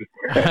Guðmundur er.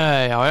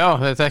 Já,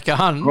 þeir þekkja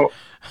hann.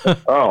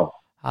 Já.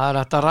 Það er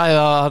hægt að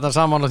ræða þetta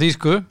saman á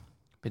þýsku.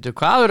 Veitu,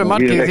 hvað eru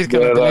margir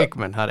Þýskalandi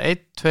leikmenn? Það er 1,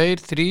 2,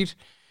 3,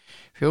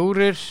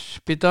 4,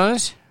 býta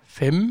aðeins,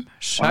 5,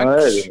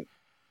 6,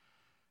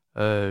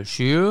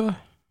 7,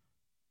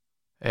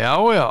 já,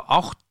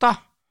 8,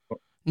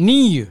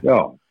 9. Já.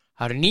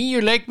 Það eru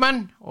 9 leikmenn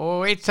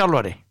og 1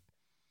 þjálfari.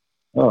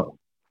 Já.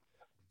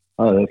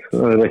 Það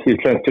er ekki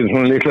slengt til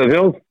svona litla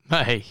þjóð.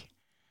 Nei.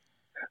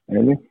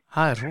 Nei.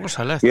 Það er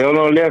rosalegt. Ég var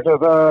nú að lesa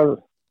það að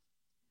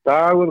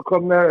Dagur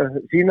kom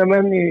með sína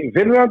menn í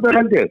fyrranda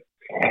held ég.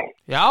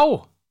 Já.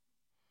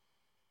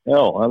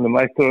 Já, hann er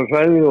mættur á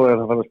svæði og er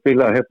að fara að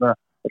spila hérna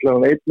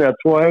allavega 1 eða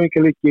 2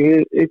 æfingarleiki í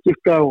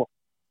Egypta og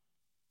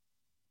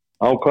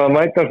ákvað að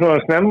mæta svona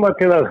snemma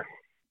til að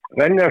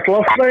venja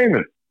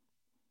loftslaginu.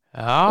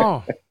 Já,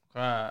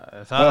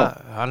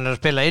 hann er að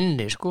spila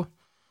inni, sko.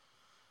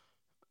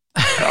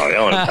 Já,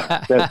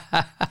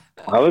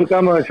 það verður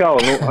gaman að sjá.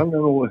 Hann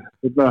er nú,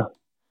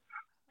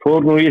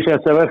 fór nú í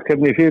þetta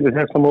verkefni fyrir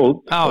þessa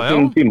mót á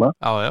þessum tíma.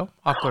 Já,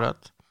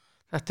 akkurat.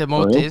 Þetta er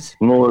mótið,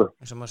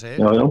 eins og maður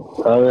segir. Já,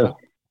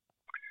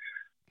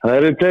 það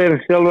eru 2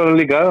 þjálfarar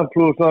líka,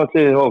 pluss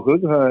náttúrulega okkur,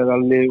 það er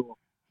Alli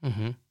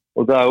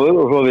og Dagur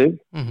og svo við.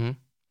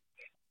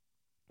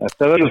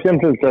 Þetta verður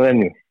skemmtilegt að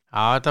venju.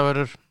 Já, þetta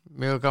verður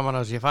mjög gaman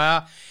að sé. Fæ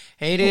að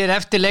heyri þér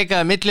eftir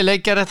leika,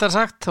 millileikjar eftir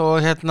sagt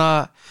og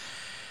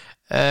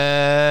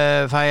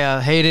fæ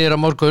að heyri þér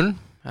á morgun.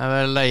 Það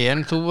verður lagi,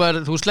 en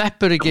þú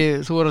sleppur ekki,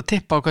 þú verður að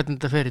tippa á hvernig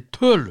þetta fer í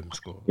tölum,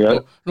 sko. Já.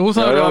 Nú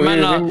þarf að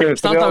menna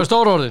standa við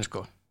stóru orðin,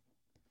 sko.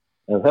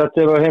 En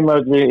þetta er á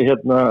heimavelli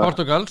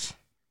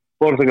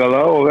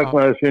Portugala og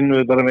vegna þess finnum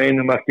við bara með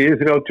einu marki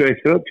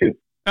 31-30.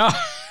 Já.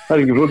 Það er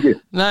ekki flókið.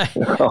 Nei,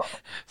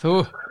 þú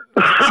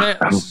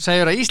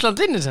segir að Ísland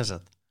vinnir sem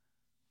sagt.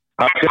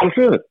 Það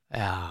sjálfsögðu.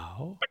 Já.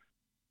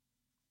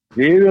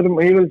 Við erum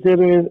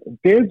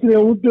betri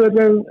að útvöld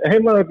en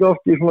heimavelli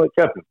oft í svona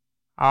keppum.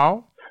 Já.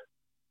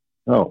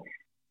 Já.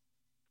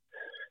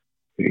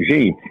 Ég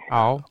sé.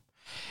 Já.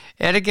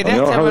 Er ekki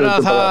rétt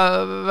að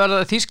það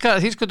verða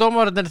þýsku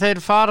dómararnir þeir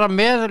fara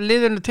með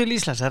liðinu til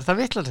Íslands? Er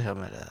það vitlaust hjá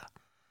mér eða?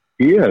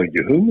 Ég hef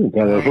ekki hugmynd,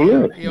 það er svo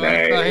leiðast. Ég var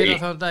ekki að heyra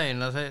það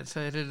daginn að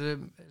þeir eru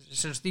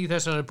í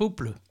þessari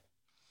búblu.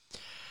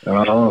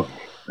 Já,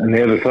 en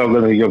eru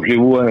strákarnir ekki að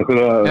fljúga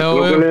einhverja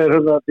strákarlegar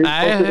hérna?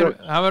 Nei,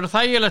 það verður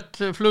þægilegt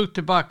flug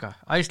tilbaka.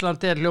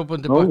 Æsland er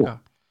hljópun tilbaka.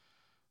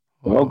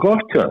 Já,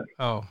 gott það.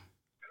 Já.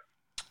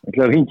 Það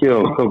ætla að hringja á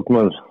hvort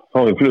maður fá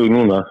í flug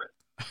núna.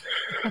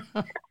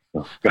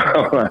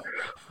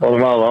 Og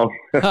maður á.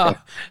 Já,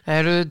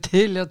 eru þið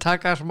til að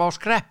taka smá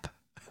skrepp?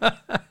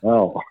 Já.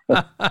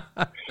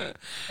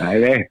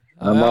 Nei,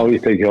 það má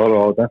víst ekki horfa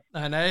á þetta.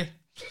 Nei.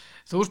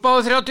 Þú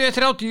spáði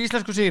 31-30 í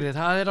íslensku sigri,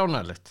 það er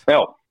ánægilegt.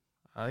 Já,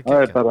 það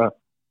er bara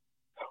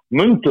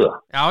mundu það.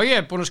 Já, ég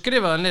er búin að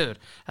skrifa það niður.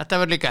 Þetta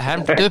verður líka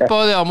hermt upp á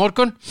þig á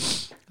morgun.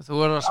 Þú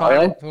verður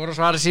að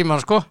svara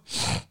síman, sko.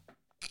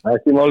 Það er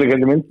ekki máli,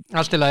 kæri minn.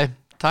 Allt í lagi.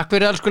 Takk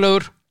fyrir,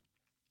 elskulegur.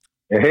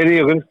 Ég heyri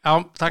ykkur. Já,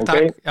 takk.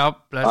 Já,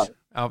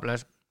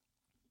 bless.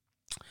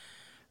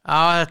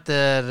 Já, þetta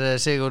er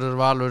Sigurður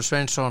Valur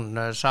Sveinsson,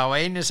 sá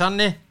eini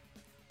sanni.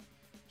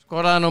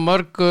 Skoraði nú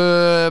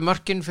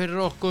mörkin fyrir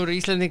okkur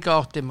Íslendinga,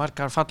 átti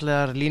margar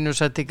fallegar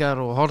línusettingar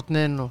og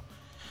hornin og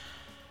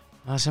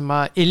það sem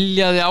að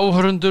yljaði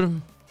áhörundur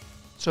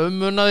svo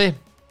munnaði.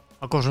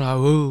 Það kom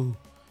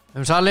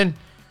svona salinn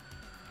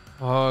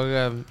og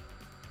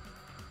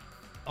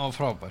á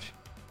frábær,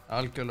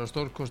 algjörlega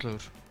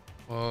stórkostlegur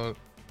og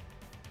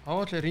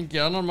áallir ringi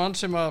annan mann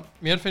sem að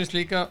mér finnst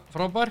líka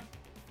frábær.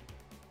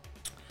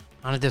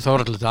 Hann heitir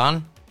Þórhallur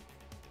Dan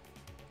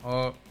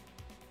og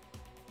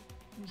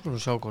nú skulum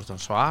við sjá hvort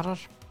hann svarar.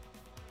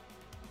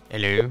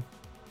 Hello.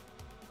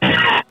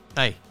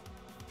 Nei.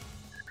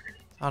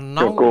 Hann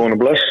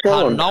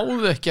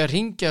náðu ekki að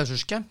ringja þessu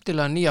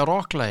skemmtilega nýja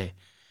rocklagi.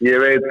 Ég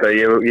veit það,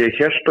 ég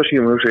hélt á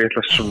síðan og ég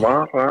ætla að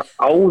svara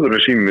áður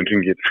en síminn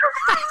ringir.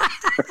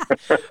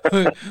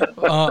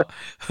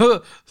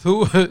 Þú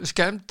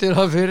skemmtir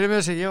það fyrir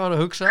mig sem ég var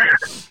að hugsa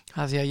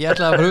af því að ég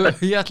ætla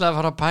að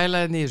fara að pæla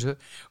inn í þessu.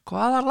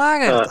 Hvaða lag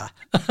er þetta?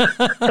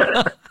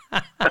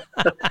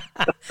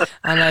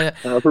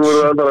 Þú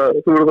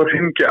verður að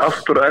hringja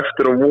aftur og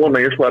eftir og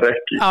vona ég svar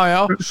ekki.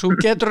 Já, svo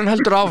getur hann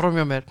heldur áfram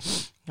hjá mér.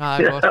 Það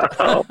er gott.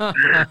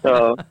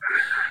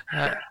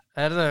 Já.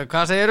 Herðu,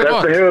 hvað segirðu Þetta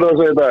gott? hefur það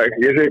svo í dag.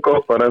 Ég segi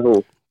gott bara en þú.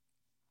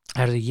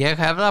 Herðu, ég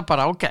hef það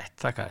bara ágætt,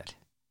 þakka þér.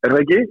 Er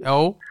það ekki? Jó,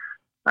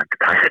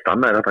 Tækt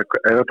annað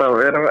það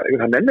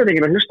nennir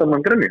ekki að hlusta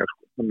mann grenningar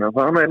sko. Þannig að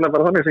það er eiginlega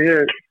bara þannig sem ég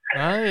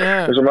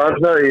þessum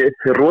aðeins að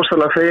ég er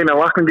rosalega fegin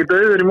að vakningi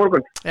döður í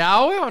morgun. já,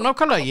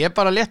 nákvæmlega, ég er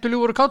bara léttu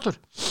ljúfur og kátur.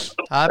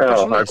 Það er bara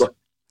Já, svoleiðis. gott.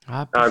 Það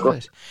er Það bara er gott.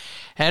 svoleiðis.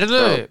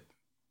 Herðu,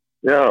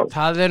 Já,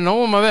 það er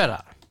nóg að vera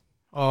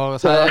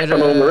og Það er alltaf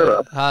nóg um að vera.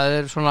 það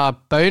er svona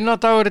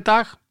baunadagur í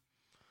dag.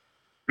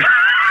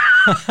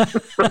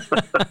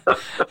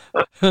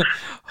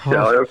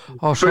 já,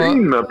 og svo,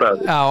 Baunadag.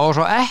 já, og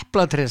svo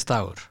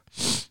eplatrinsdagur.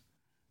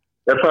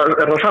 Er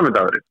það sami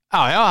dagurinn?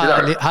 Já,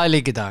 það er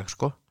líka í dag,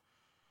 sko.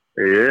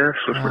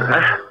 Jésus,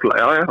 epla,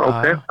 já,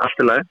 ok, Já. allt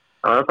í lagi.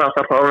 Það þarf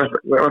þá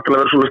vantilega að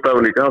vera svolítið stafu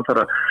líka,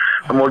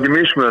 það má ekki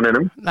mismöðan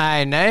einum.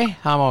 Nei,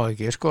 það má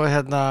ekki, sko,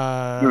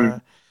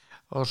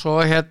 og svo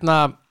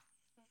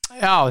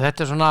já, þetta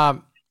er svona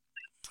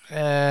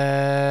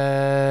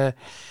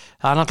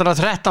það er náttúrulega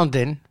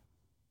 13.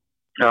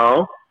 Já,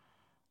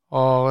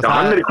 og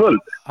hann er í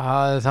kvöld.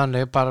 það er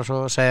þannig, bara svo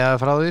að segja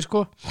frá því, sko.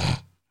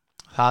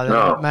 Það er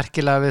Já.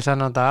 merkilega við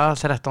þennan dag,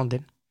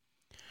 13.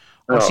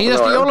 Og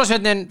síðasti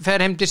jólasveinninn fer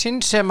heim til sín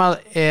sem að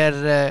er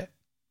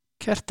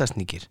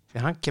kertasníkir, því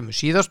hann kemur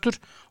síðastur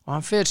og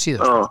hann fer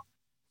síðastur.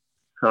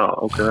 Já,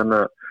 ok,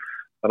 þannig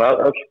að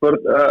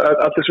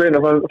allir sveina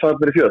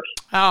farnir í fjöll.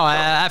 Já,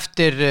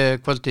 eftir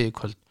kvöldi í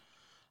kvöld.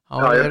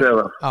 Já, ég segi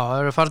það. Já, það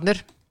eru farnir.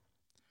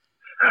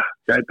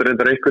 Gætur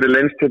reyndar einhverju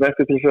lengst hérna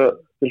eftir til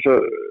þess að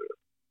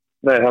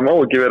nei, það má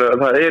ekki vera,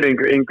 það er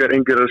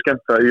einhver að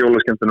skemmta í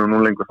jólaskemmtinu nú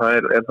lengur, það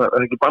er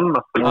ekki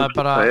bannað.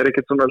 Það er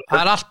ekkert svona.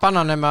 Það er allt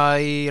bannað nema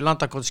í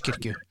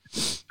Landakotskirkju.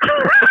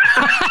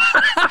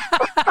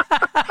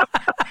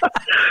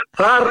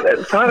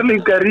 Þar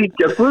líka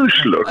ríkja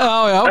guðslög.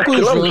 Já,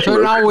 guðslög, þau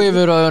ná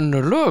yfir að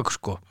önnur lög,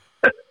 sko.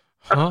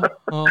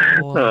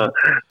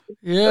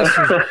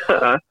 Jésus.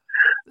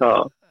 Já,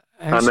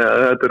 þannig að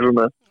þetta er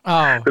svona,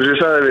 þetta er sem ég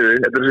sagði við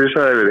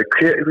þig,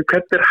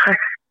 hvernig er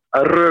hægt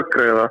að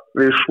rökræða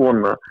við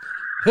svona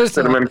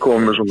þegar menn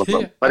komið með svona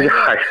fram? Það er ekki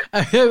hægt.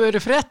 Það hefur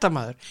verið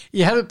fréttamaður.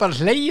 Ég hefði bara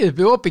hlegið upp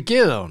í opið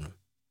geða á honum.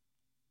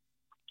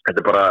 Þetta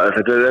er bara, það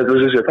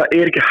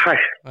er ekki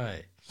hægt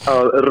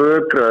að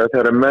rökræða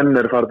þegar menn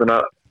er farin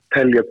að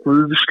telja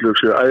guðslög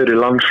sem æðri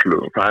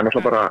landslög. Það er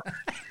náttúrulega bara,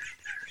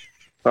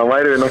 það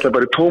væri við náttúrulega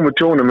bara í tómu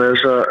tjónu með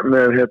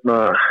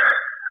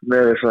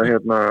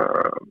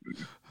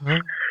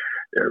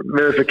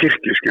þessa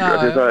kirkju, skilja.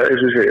 Það er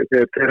sem ég segi,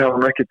 þeir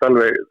hafa ekki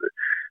alveg,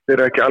 þeir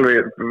eru ekki alveg,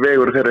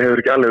 vegur þeirra hefur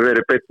ekki alveg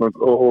verið beinn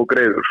og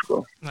greiður, sko.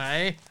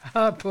 Nei,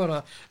 það er bara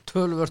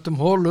töluvert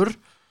hólur.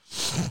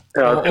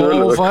 Já, og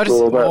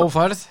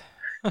ófærð.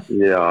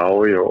 Já,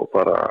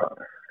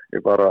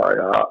 bara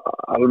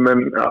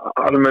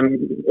almenn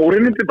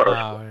órinnindi bara.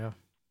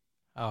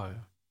 Já.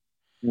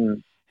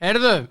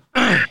 Heyrðu,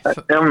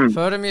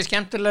 förum í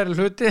skemmtilegri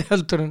hluti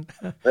heldur en.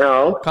 Já.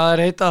 Hvað er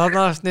heitað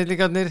þarna,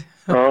 snillingarnir?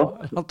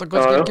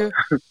 Landakotskirkju.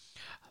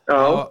 Já.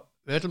 Og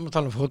við ætlum að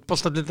tala um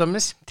fótbolta til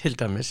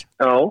dæmis.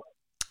 Já.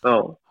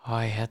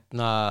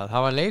 Það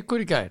var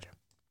leikur í gær.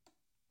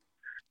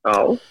 Já.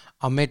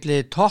 Á milli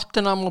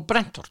Tottenham og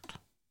Brentford.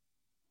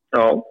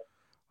 Já.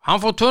 Hann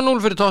fór 2-0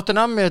 fyrir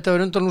Tottenham, þetta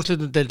var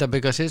undanúrslitum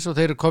deildabikarsins og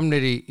þeir eru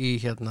komnir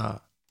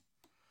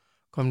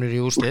komnir í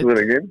úrslit.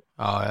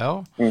 Já.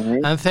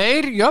 En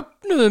þeir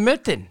jöfnuðu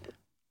metin.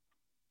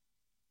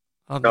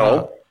 Og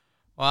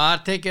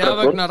það tekið af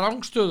vegna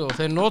rangstöðu og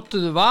þeir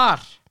notuðu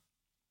VAR.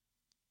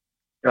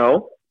 Já.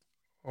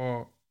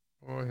 Og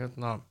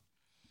þetta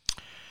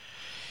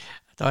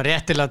var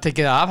réttilega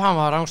tekið af, hann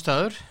var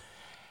rangstöður.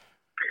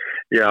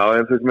 Já,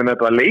 en þú veist,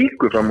 þetta var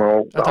leikur fram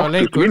á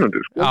 80 mínútur,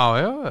 sko.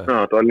 Já.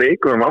 Þetta var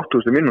leikur fram á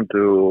 80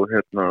 mínútur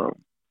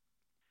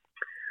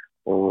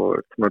og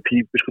svona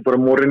típisku bara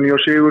Mourinho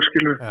sigur,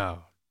 skilur. Já,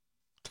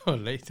 það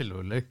var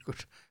leiðilegu leikur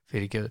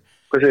fyrirgefðu.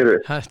 Hvað segir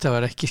þið? Þetta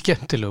var ekki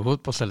skemmtilegu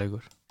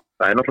fótboltaleikur.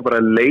 Það er náttúrulega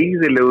bara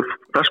leiðilegur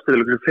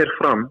knattspyrnuleikur sem fer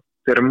fram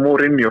þegar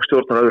Mourinho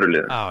stjórnar öðru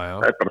liði. Já.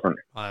 Það er bara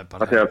þannig. Það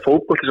er þegar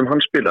fótbolti sem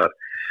hann spilar,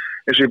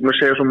 eins og ég er búin að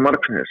segja svo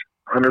margsinnis,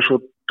 hann er svo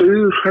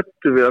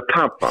dauðhræddur við að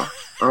tapa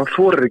að hann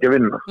þorir ekki að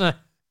vinna. Nei.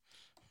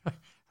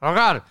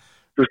 Rákar.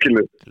 Þú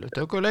skilur.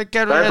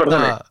 Tökuleikjar þetta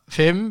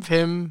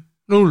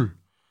 5-5-0.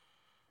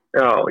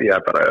 Já, ég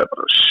er bara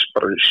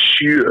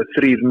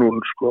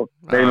 7-3-0, sko.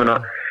 Nei, ég meina,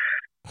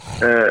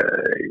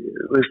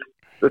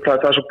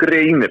 það er svo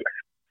greinilegt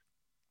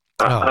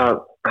að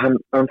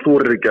hann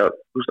þorir ekki að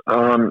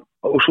hann,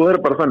 og svo er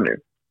það bara þannig,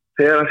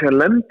 þegar hann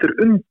lendur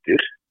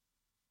undir,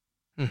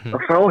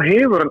 að þá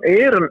hefur hann,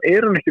 er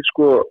hann ekkert,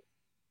 sko,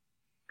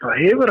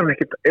 er hann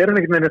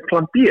ekkert með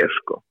plan B,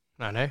 sko.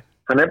 Nei.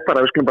 Hann er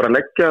bara, við skulum bara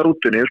leggja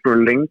rútunni, við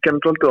skulum lengja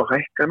hann svolítið og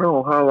hækka hana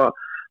og hafa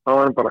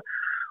hann bara,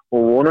 og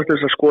vonast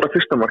þess að skora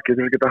fyrsta markið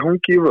til að geta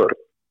hangi í vörð.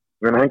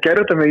 Þannig að hann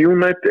gerði þetta með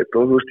United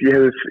og þú veist, ég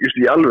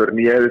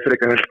hefði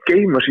frekar held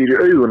geima sér í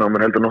augun á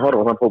mér heldur en að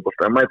horfa á þann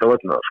fótbolta að mæta á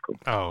öllum það, sko.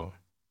 Já.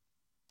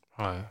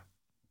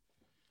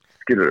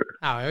 Skilur þú?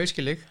 Já, ég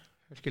skil þig.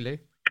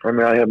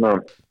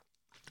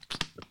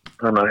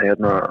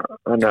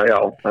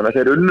 þannig að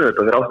þeir unnu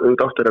þetta, þeir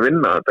áttu að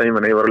vinna þetta.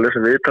 Ég var að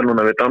lesa viðtal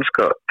núna við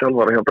danska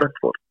þjálfara hjá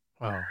Brentford.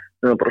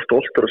 Þeir var bara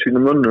stoltur af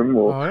sínum mönnum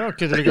og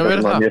getur ekki að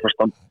vera það.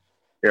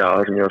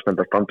 Það sem ég var stend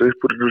að standa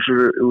upp úr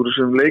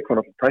þessum leik var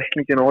náttúrulega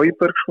tæklingin á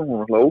Højbjerg, sko, hún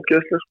var náttúrulega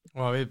ógeðsleg, sko.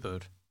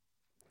 Viðbjóður.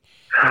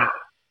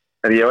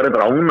 En ég var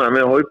eitthvað ánægð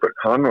með Højbjerg,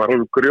 hann var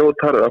alveg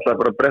grjótarður,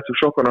 alltaf bara brett upp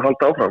sokkana að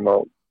halda áfram á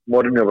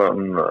morgunni var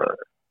hann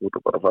út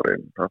og bara fara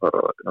inn, það þarf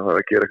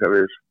að gera eitthvað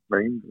við,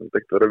 það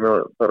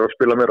þarf að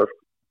spila meira,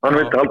 sko. Hann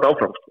vildi halda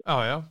áfram, sko.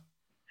 Já.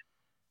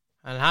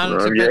 En hann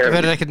sem betur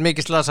verið ekkert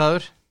mikið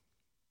slasaður?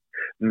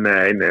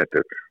 Nei, þetta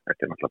er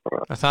náttúrulega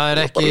bara... Það er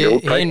ekki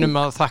einum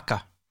að þakka?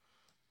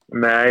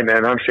 Nei,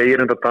 en hann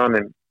segir enda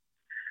Daninn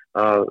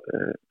að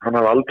hann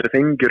hafi aldrei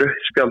fengið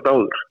rautt spjald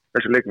áður,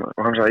 þessi leikmaður,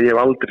 og hann sagði að ég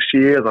hef aldrei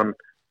séð hann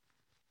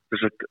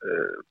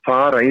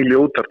fara í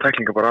ljótar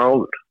tæklingar bara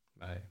áður.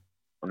 Nei.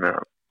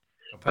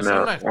 Þannig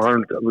að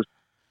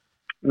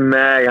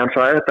nei, hann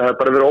sagði þetta hefði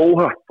bara verið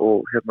óhapp og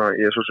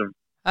ég er svo sem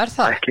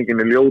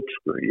tæklingin er ljót,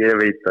 sko, ég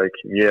veit það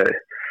ekki.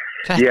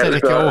 Þetta er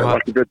ekki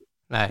óhapp.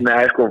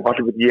 Nei, sko,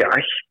 ég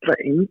ætla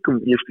engum,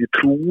 ég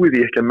trúi því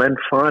ekki að menn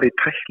fari í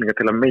tæklinga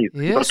til að meiða.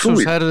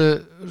 Jesús,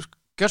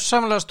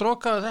 gjörsamlega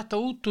strókaðu þetta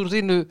út úr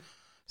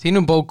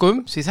þínum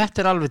bókum, því þetta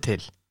er alveg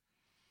til.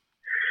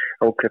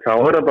 Ok, þá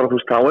er það bara,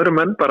 þá eru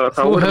menn bara...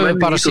 Þú hefur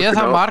bara séð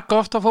það marg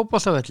ofta á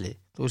fótboltavelli.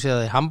 Þú séð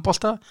það í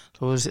handbolta,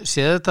 þú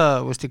séð þetta,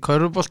 í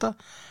körfubolta.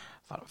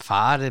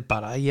 Farið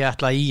bara, ég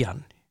ætla í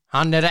hann.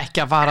 Hann er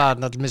ekki að fara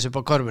náttúrulega upp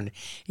á körfunni.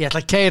 Ég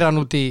ætla að keyra hann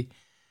út í...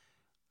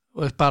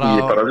 og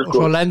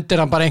svo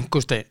lendir hann bara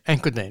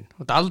einhvern veginn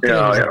og það aldrei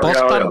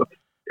boltan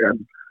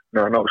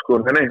sko,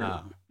 nei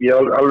ég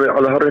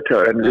alveg harrið til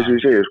það en þess að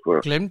ég segi sko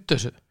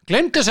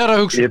glemdu sér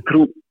að hugsa ég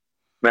trú,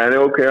 nei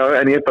ok,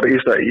 en ég er bara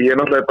ég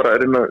er náttúrulega bara að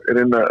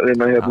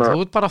reyna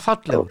þú ert bara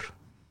fallegur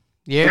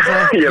ég er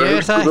það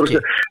ekki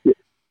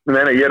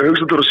nei, ég er að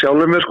hugsa þú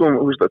sjálfur mér sko,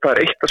 það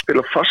er eitt að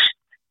spila fast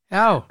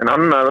en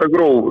annað að vera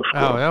grófur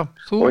sko.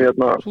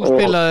 Þú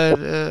spilaðir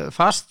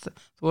fast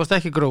þú varst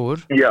ekki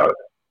grófur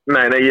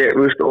Nei, ég,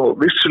 og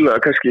vissulega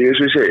kannski, eins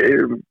og ég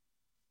segi,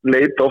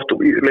 leita oft,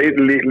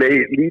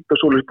 líta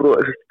svolítið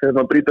bróð, þegar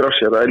maður brýtur af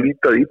sér, það er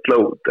lítið illa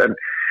út, en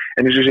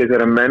eins og ég segi,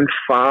 þegar menn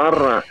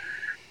fara,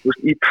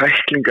 í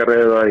tæklingar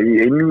eða í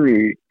einni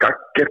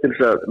gagger til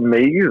þess að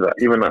meiða,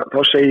 ég meina, þá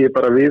segi ég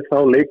bara við þá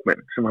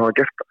leikmenn sem hafa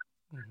gert það.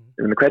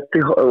 Ég meina,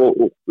 hvernig,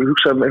 og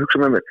hugsa með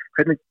mér,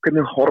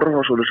 hvernig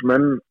horfa svolítið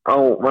menn á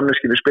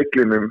manneskinu í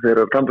speglinum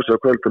þegar það tampast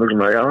á kvöld og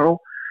hugsa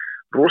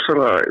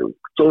rosalega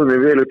stóðum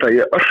við vel út að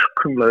ég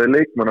örkumlaði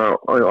leikmann á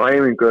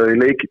æfingu eða í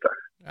leik í dag.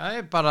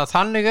 Bara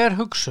þannig er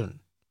hugsun.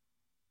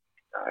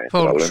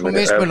 Fólk svo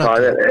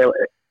mismunandi.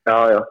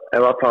 Ef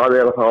að það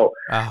er þá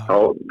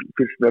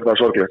finnst mér það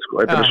sorglegt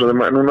sko. Þetta er svo,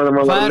 núna þegar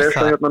maður að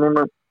lesa hérna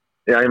núna,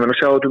 ég meina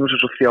sjá þetta eins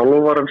og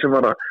þjálfaran sem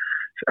var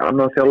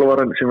annar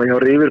þjálfaran sem var hjá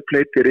River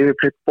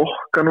Plate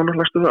Bokka núna,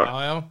 hlæstu það?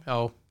 Já.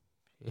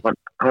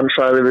 Hann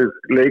sagði við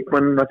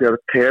leikmannina því að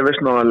Tevez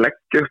náði að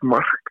leggja upp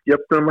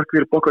jöfnunarmark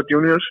fyrir Boca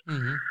Juniors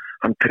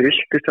hann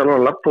trilltist alveg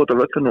að labba út af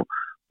völlin og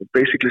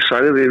basically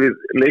sagði við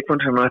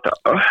leikmann sem að þetta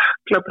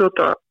ökla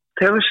brjóta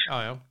Tevez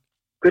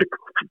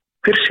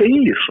hver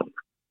segir svona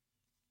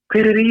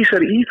hver er í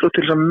þessari íþrótt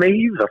til þess að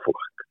meiða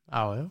fólk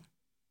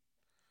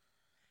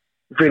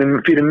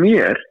fyrir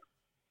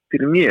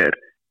mér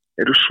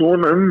eru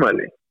svona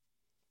ummæli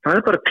það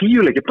er bara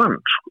 10 leikir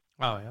bann sko.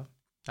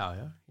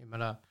 ég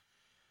meina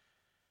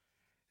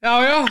Þú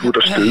ert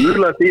að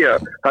stuðla því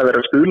að það verður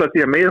að stuðla því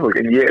að meiða fólk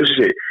en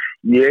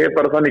ég er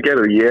bara þannig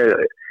gerður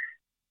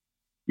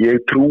ég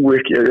trú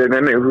ekki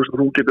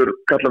þú getur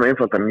kallað mig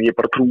einfaldan en ég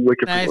bara trú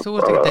ekki Nei, þú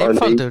ert ekki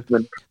einfaldur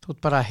þú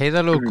ert bara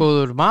heiðarlegur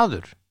góður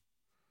maður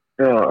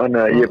þannig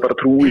að ég bara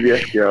trúi því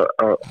ekki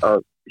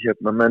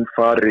að menn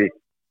fari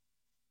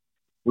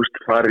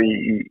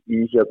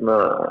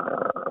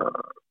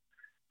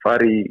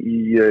í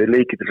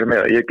leiki til þess að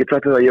meiða ég get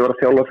sagt að ég var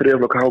að þjálfa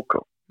þriðaflokka HK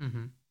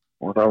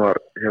og það var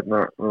við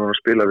varum að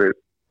spila við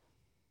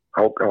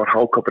það var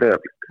HK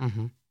Breiðablik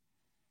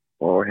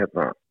og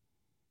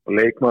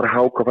leikmaður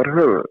HK var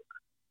höfuð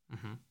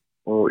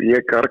og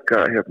ég garga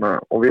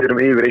og við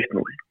erum yfir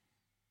 1-0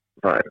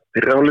 það er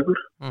fyrri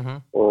hálfleikur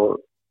og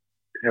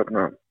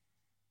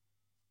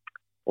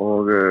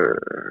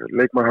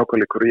leikmaður HK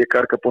leikur og ég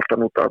garga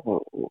boltan út af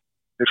og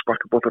þeir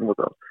sparka boltan út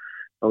af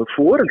það var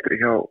foreldri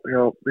hjá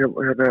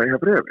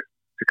Breiðablik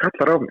sem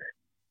kallar á mig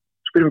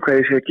spyrum hvað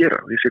ég sé að gera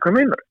og ég sé hvað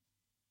meinar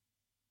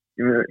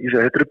ég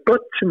segi, þetta eru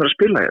börn sem er að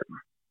spila hérna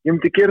ég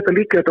myndi gera þetta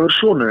líka þetta verður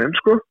svona þeim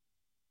sko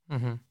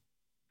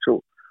Svo,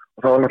 og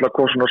það var náttúrulega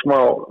kom svona smá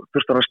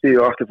fyrstan að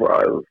stíga aftur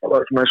það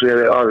var svona eins og ég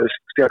hefði aðeins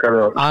stjaka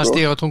við að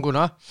stíga á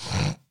tunguna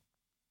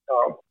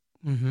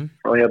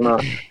og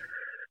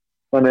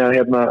þannig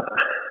að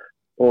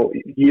og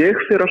ég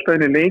fyrir alltaf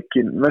inn í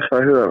leikin með það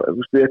að huga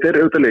þetta er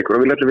auðvitað leikur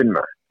og við lætum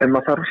vinna en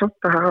maður þarf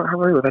samt að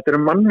hafa huga þetta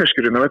eru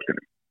manneskjur inn á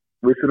vellinum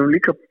og við þurfum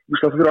líka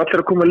það þurfum allir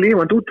að koma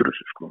lífandi út úr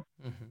þessu sko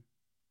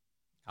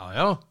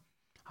Já.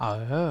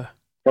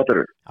 fattar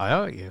við? Já,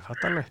 ég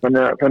fatt alveg.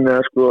 Þannig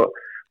að sko,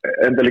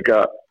 enda líka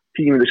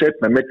 10 mínútur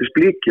seinna meiddist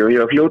Bliki og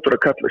ég var fljótur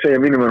að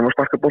segja mínum að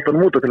sparka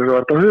boltanum út til þess að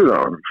verða að huga á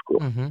hann, sko.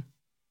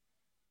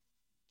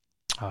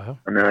 Já.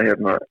 Þannig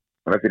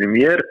að fyrir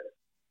mér,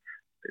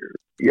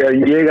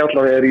 ég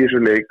allavega í þessu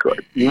leik,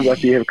 ég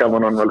hef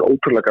gaman hann, alveg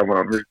ótrúlega gaman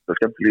hann, það er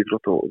skemmtileg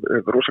íþrótt og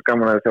hefur rosa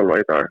gaman að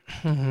þjálfa í dag.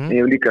 Ég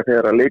hef líka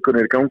þegar að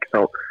leikurinn í gangi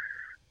þá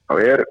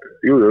er,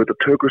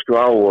 auðvitað tökustu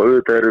á og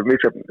auðvitað eru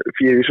mikið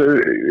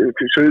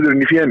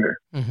sauðurinn í fénu.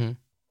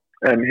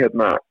 En við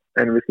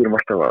þurfum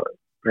alltaf að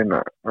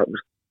reyna,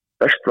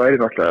 best væri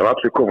náttúrulega ef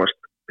allir komast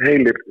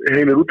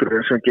heilir út úr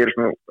þeim sem gerist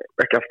nú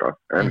ekki alltaf,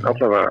 en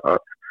allavega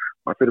að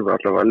maður þurfi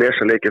allavega að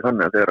lesa leikið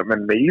þannig að þegar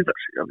menn meiða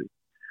sig að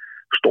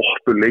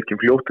stoppu leikin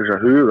fljótt þess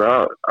að huga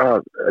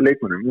að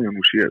leikmunum. Við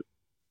nú séð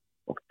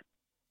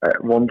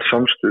vond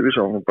samstuð, við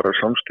sáum bara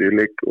samstuð í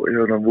leik og ég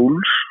hefði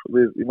Wolves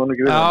ég man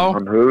ekki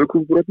hann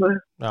höfukúbrotnaði.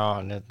 Já,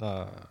 hann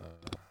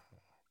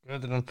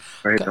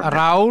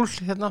Rál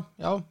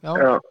já.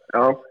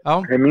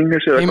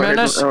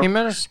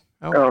 Jimenez.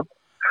 Já.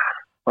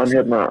 Hann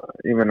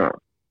ég meina,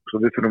 svo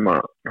við þurfum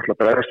að náttúrulega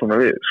bregðast svona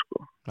við, sko.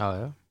 Já.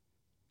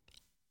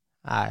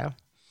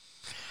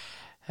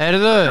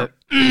 Heyrðu,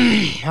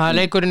 það er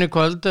leikurinn í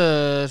kvöld,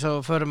 svo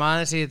förum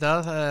aðeins í þetta.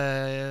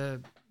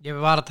 Ég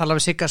var að tala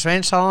við Sigga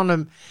Sveins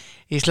áðan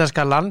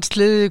íslenska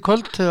landsliðið í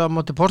kvöld á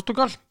móti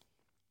Portugal.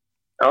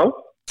 Já.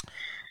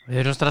 Við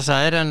erum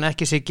stressaðir en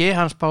ekki Siggi,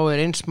 hann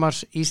spáir einsmars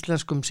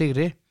íslenskum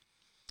sigri.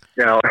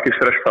 Já, ekki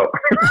stress þá.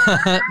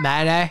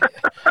 Nei,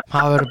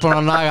 það verður búin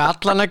að naga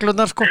alla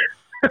neglurnar, sko.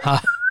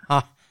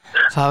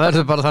 Það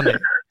verður bara þannig.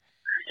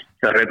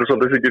 Það reynda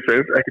svolítið Siggi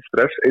Sveins, ekki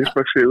stress,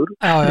 einsmars sigur.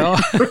 Já.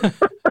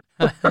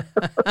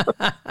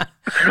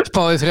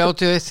 Spáði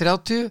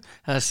 31-30,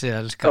 þessi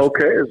elskar. Ok,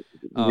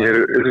 mér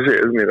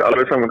er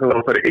alveg saman hvað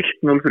það færi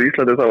 1-0 fyrir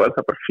Íslandi þá er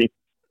það bara fínt.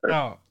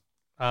 Já,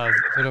 það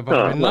fyrir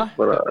bara að vinna.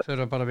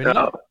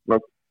 Já,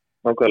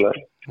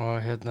 nákvæmlega. Og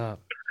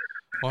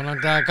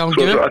vonandi að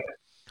gangi upp.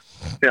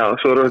 Já,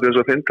 svo erum við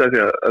svo að finna því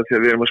að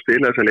við erum að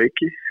spila þessa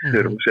leiki. Við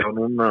erum að sjá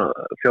núna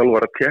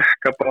þjálfar að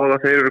tekka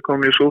báða, þeir eru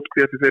komin í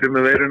sótkví þeir eru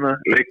með veiruna,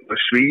 leikum að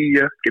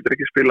Svíja getur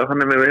ekki spila,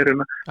 hann með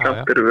veiruna.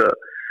 Samt erum við að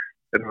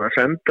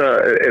senda,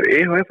 er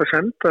EHF að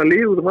senda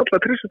lið út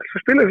alla trissum til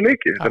að spila þessi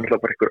leiki. Það er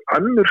alltaf bara einhver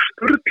annur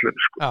sturlun,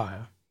 sko. Já.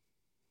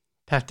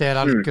 Þetta er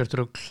algjört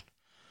rugl.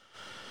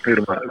 Við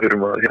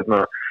erum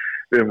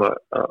að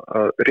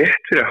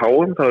rétt fyrir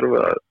háum, þá erum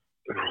við að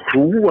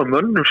hrúa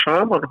mönnum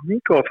saman og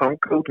hinga og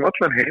þanga út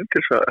allan heim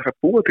til að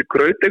búa til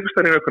graut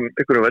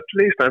einhverjum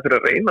velli í staðin fyrir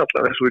að reyna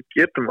allan eins og við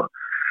getum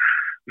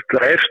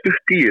það er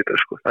stutt í þetta,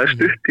 sko. Það er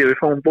stutt í að við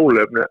fáum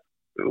bólefni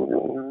og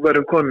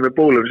verðum konum með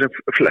bólefni sem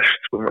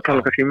flest, sko. Við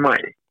tala kannski í mæ.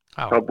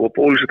 Það er búið að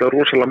bólusetta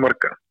rosalega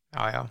marga.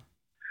 Já,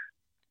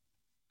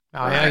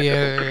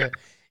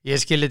 ég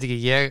skil þetta ekki.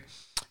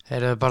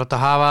 Þeir eru bara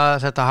að hafa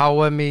þetta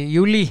HM í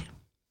júlí.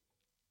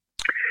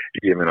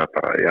 Ég meina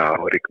bara,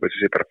 Ríkberg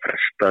sé bara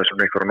fresta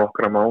svona einhverja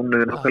nokkra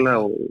mánuði náttúrulega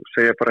og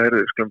segja bara,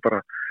 við skulum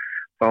bara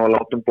fá að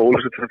látum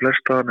bólusett fyrir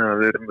flesta, þannig að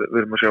við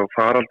erum að sjá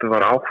faraldur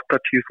var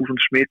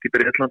 80.000 smit í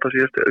Breitlanda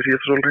síðasta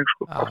sólring,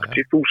 sko,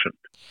 80.000.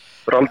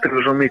 Það er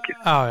aldrei svo mikið.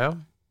 Já.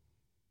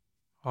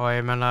 Og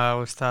ég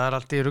meina, það er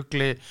alltaf í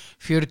rugli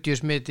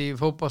 40 smit í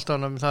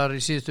fótboltanum þar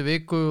í síðustu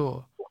viku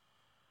og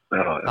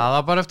það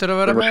var bara eftir að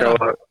vera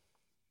meira.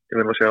 Ég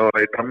verðum að segja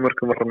að í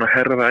Danmörkum var hann að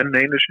herða enn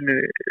einu sinni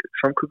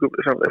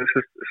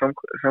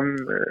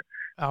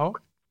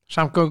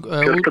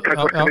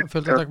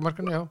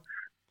fjöldatakmarkinu, já.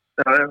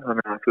 Já,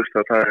 þannig að þú veist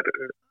að það er,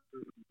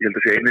 ég held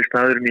að sé eini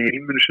staðurinn í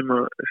heiminu sem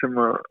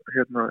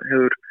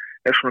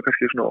er svona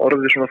kannski svona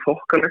orðið svona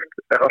þokkalegt,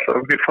 er alltaf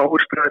mjög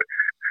fáir staðir,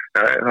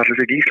 það er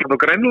alltaf ekki Ísland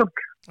og Grænland.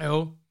 Jú.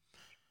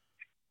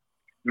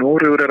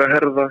 Noregur er að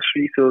herða,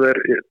 Svíþjóð er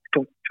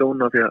tómt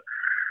tjóna því að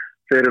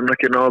þeir eru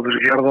ekki náðu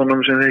þessu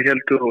jarðunum sem þeir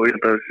heldur og ég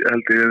held að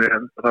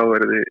þá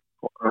verði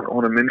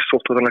hún er minnst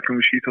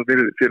sóttvartalæknum í Svíþjóð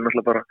fyrir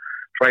náttúrulega bara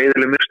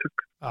hræðileg mistök.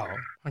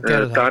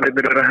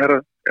 Danirnir er að herða,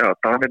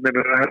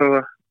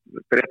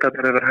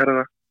 Bretarnir er að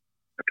herða,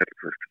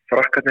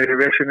 Frakkarnir í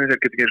vesinni,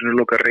 þeir geta ekki eins og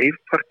loka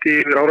reifparti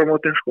yfir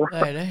áramótin, sko.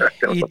 Nei,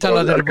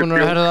 Ítalarnir eru búin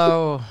að herða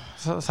og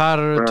þar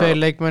eru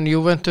 2 leikmenn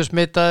Juventus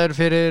smitaðir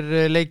fyrir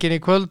leikin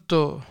í kvöld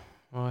og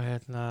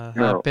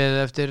það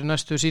beðið eftir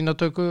næstu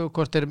sínatöku og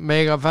hvort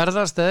mega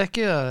ferðast eða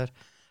ekki, það er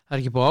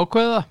ekki búið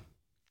ákveða.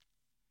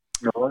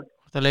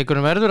 Það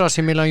leikurinn verður AC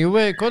Milan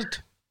Juve í kvöld.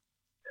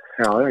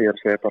 Já, ég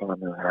segi bara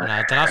þannig.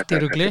 Þetta er allt í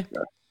rugli.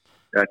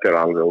 Þetta er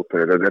alveg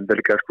ótrúlega, þetta er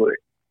líka, sko,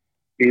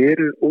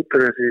 eru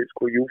ótrúlega þessi,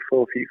 sko, UEFA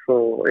og FIFA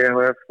og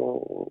EHF og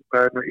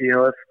hvað er nú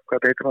IHF,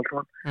 hvað heitir allt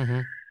saman.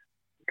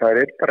 Það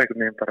er bara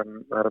einhvern veginn, það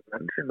er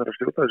menn sem er að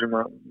stjórna sem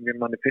að mér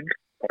manni finnst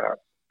bara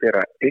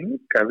bera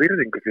enga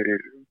virðingu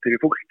fyrir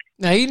fólk.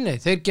 Nei,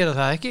 þeir gera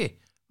það ekki.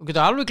 Þú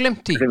getur alveg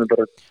glemt því. Þeir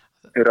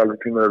eru alveg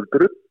tímaður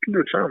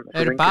drullur saman.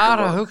 Þeir eru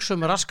bara að hugsa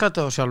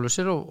raskata á sjálfu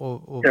sér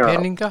og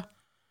peninga.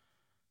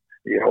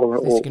 Já, og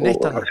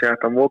það sé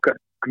að móka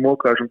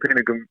þessum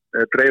peningum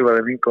dreifa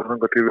þeim hinga og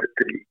hanga til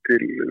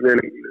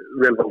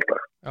velvalda.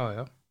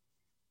 Já.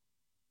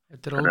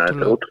 Þetta er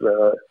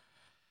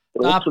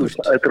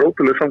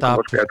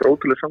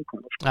ótrúlega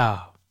samkomulag. Já.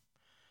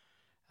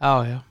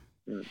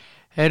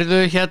 Heyrðu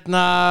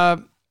hérna,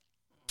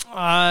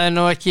 það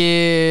nú ekki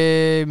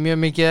mjög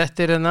mikið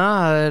eftir hérna,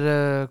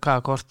 það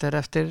kort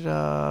eftir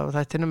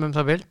þættinum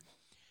það bil.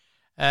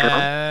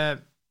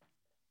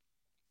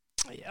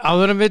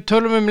 Áður en við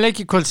tölum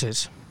leiki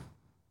kvöldsins.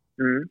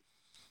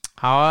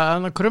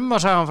 Það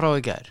krummasagan frá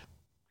í gær.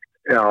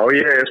 Já,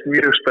 ég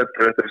mjög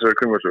spenntur eftir þessari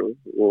krummasögu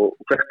og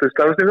hvert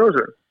stafist í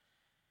þessu?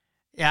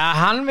 Já,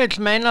 hann vill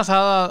meina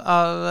það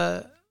að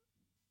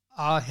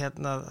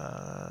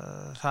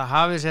það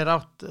hafi sér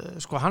átt,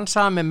 sko hann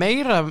sagði mig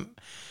meira,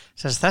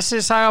 þessi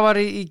saga var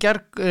í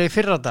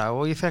fyrra dag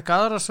og ég fekk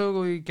aðra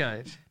sögu í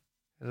gær,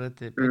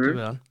 við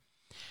hann,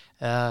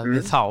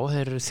 við þá,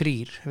 þeir eru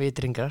 3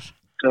 vitringar.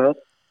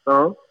 Já.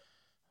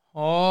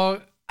 Og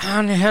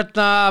hann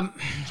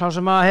sá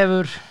sem að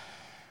hefur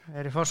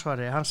í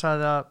forsvari, hann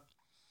sagði að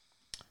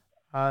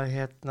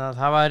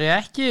það væri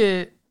ekki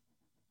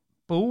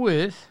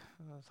búið,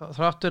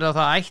 þráttur að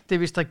það ætti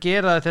víst að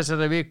gera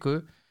þessari viku,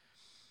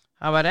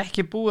 það væri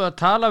ekki búið að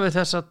tala við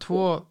þessa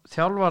 2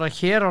 þjálfara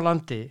hér á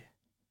landi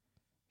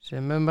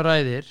sem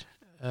ræðir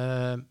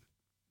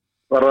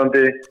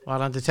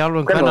varðandi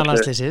þjálfun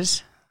kvennalandsliðsins,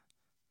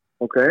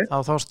 þá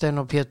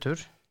Þorsteinn og Pétur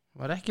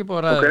var ekki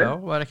búið að ræða þá,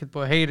 var ekki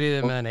búið að heyri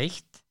þið með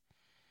neitt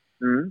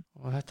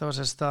og þetta var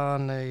sér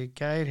staðan í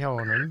gær hjá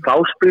honum. Þá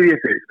spyr ég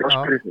þig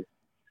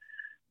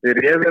við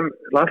erum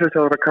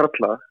landsliðsþjálfara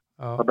karla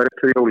það bara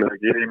eftir jólið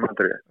ekki, ég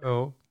mandri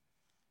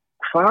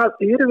hvað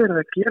verið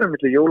að gera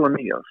milli jóla og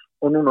nýjárs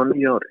og núna á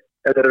nýja ári?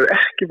 Þetta eru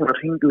ekki búin að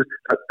hringja út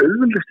það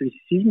auðvitað í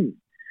sín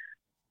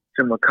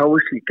sem að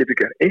KSÍ getur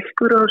gert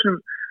einhver af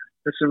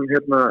þessum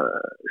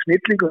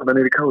snillingum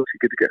þannig í KSÍ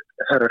getur gert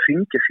það er að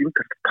hringja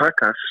símtalt að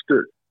taka þessu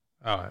stöð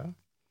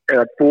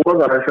eða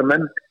boða þessar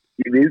menn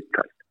í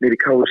viðtal niður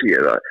í KSÍ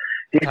eða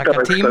hitta það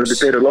að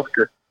þið beru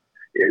loftu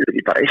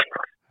í bara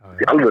eitthvað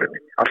í alvörunni,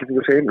 allir því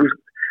að segja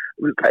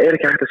það er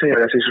ekki hægt að segja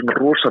að það sé svona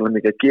rosalega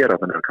mikið að gera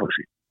þannig að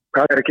KSÍ.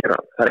 Hvað að gera?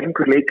 Það er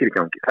einhver leikir í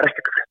gangi. Það er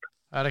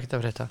ekkert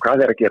að frétta. Hvað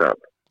að gera?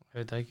 Ég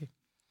veit það ekki.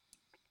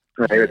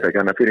 Nei, ég veit það ekki.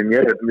 Þannig að fyrir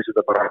mér misst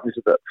þetta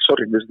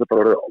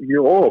bara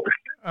mjög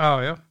óábyrgt.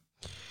 Já.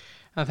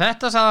 En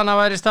þetta sagði hann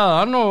að væri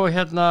staðan og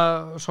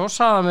svo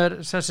sagði mér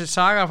þessi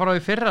saga frá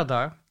í fyrra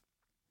dag.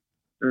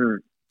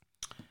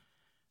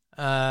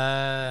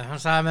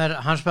 Hann sagði mér,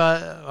 hann var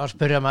að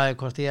spyrja mig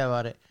hvort ég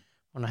var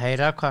að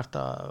heyra hvort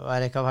að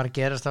væri eitthvað að fara að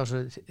gerast á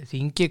þessu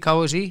þingi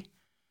KSÍ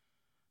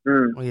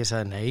og ég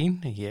sagði nei,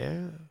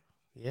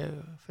 ég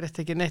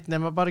frétti ekki neitt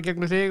nema bara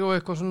gegnum þig og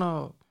eitthvað svona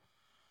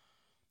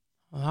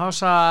og þá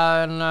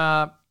sagði hann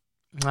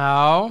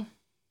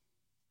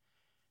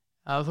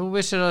að þú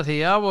vissir að því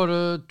að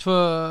voru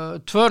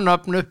tvö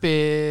nöfn uppi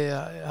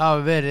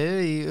hafa verið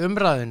í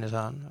umræðinni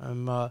þann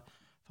að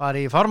fara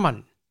í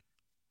formann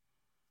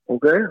og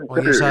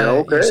ég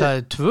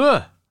sagði 2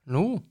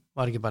 nú,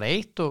 var ekki bara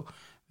 1 og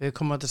við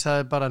komum að það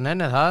sagði bara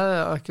neini, það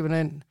er ekki við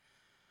neinn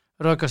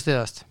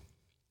raukastiðast.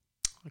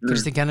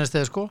 Kristinn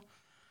kennistiði sko.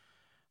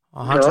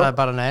 Og hann sagði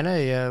bara neini,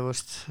 ég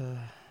veist,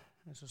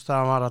 eins og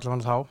staðan var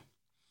allavega þá.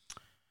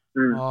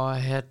 Og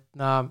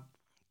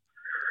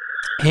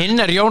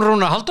hinn er Jón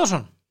Rúnar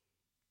Halldórsson.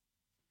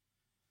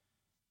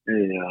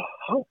 Já.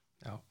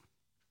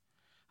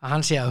 Að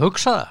hann sé að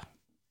hugsa það.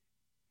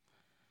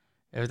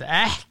 Ég veit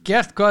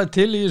ekkert hvað er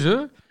til í þessu,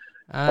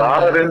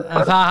 en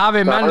það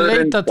hafi menn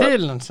leitað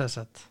til hans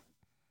þess að.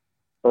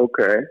 Svo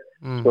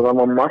það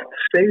má margt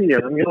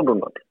segja Jón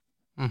Rúnar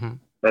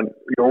en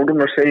Jón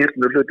Rúnar segir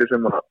hluti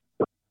sem er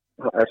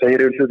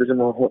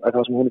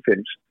það sem hún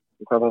finnst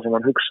og hvað það sem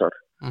hann hugsar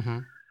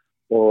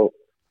og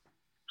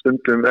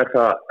stundum er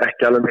það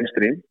ekki alveg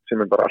mainstream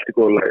sem er bara allt í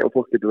góðu lagi og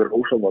fólk getur verið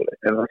ósámáli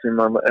en það sem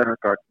er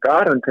hægt að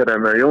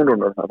garantera með Jón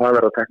Rúnar það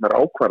verður að tekna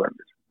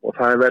ákvarðanir og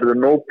það verður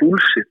no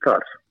bullshit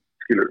þar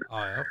skilur við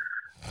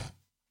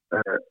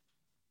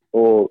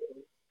og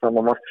það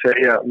má margt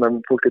segja,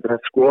 menn fólk getur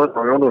hægt skoðan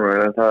á Jón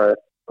Rúnar en það er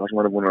það sem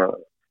hann er búin að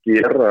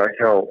gera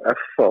hjá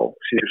FH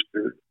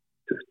síðustu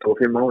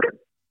 25 árin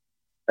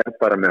er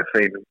bara með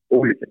þeim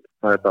ólíkind.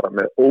 Það er bara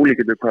með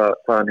ólíkindu hvað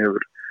hann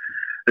hefur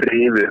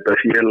rifið þetta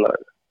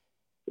félag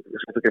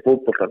sem ekki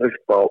fótboltan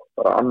upp á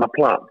bara annar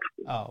plan.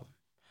 Já.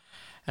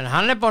 En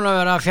hann er búin að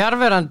vera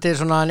fjárverandi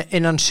svona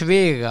innan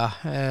sviga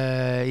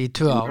í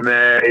 2 ár.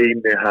 Nei,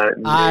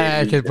 hann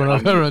er búin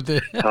að fjárverandi.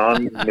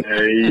 Hann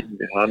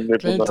er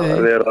búin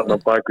að vera hann á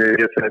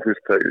bakvið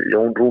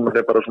Jón Rúnar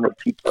er bara svona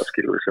típa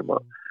skilur sem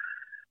að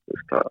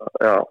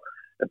já,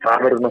 en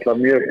það verður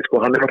náttúrulega mjög, sko,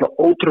 hann er náttúrulega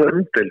ótrúlega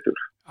umdeildur.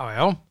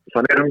 Já.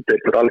 Hann er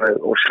umdeildur alveg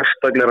og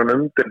sérstaklega er hann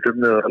umdeildur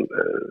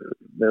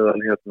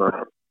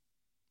meðal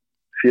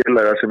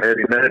félaga sem er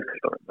í neðri.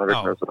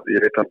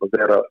 Ég veit alveg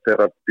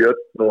þegar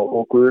Björn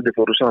og Guðni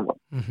fóru saman.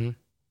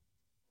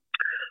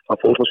 Það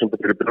fór það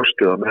svolítið fyrir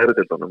brjóstið á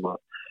neðri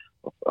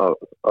að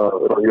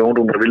Jón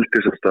Rúnar vildi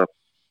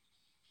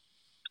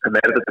að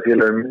neðri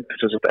félagum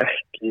myndi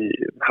ekki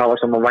hafa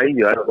saman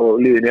vægja og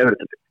liðin í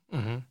neðri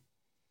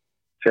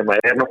sem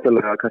að er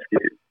náttúrulega kannski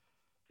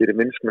fyrir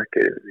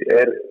minnsmekki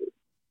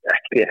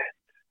ekki rétt,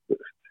 þú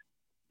veist.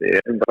 Við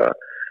erum bara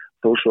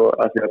þó svo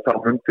að því að þá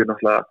myndi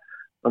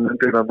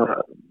náttúrulega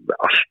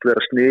allt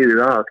vera sniðið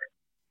að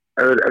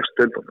efstu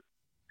deildunum.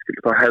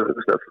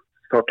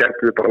 Þá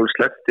gætu við bara alveg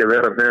sleppt að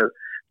vera með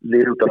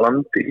lið út af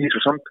landi í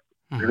þessu samt.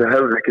 Við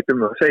hefðum ekki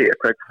að segja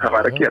hvað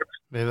var að gera.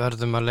 Við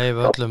verðum að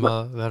leyfa öllum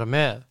að vera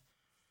með.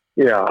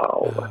 Já,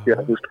 því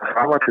að þú veist,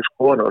 það var til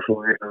skoðan og svo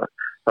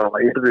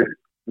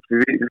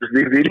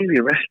við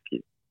viljum ekki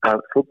að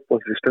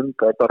fótbolti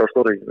stundar bara á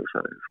Stóravík.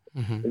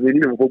 Við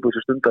viljum að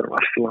fótbolti stundar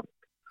allt land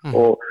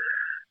og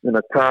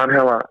hvaðan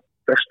hefa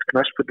best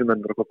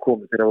knattspyrnumennir að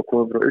koma. Þeir hafa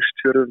komið frá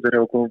Austfjörðum, þeir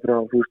hafa komið frá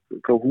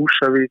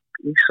Húsavík,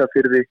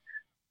 Ísafirði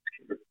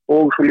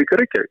og svo líka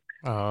Reykjavík.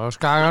 Já,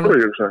 Skagan.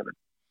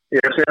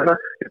 Ég segja það,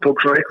 ég tók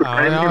svona einhver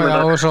tæmi. Já,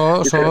 og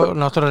svo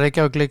náttúrulega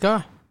Reykjavík líka.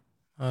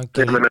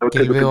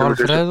 Gylfi og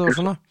Alfreð og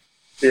svona.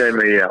 Ég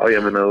meina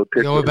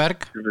Jói Berg.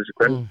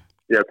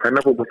 Já,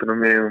 kvennafótboltanum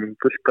við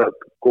fullt af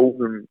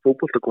góðum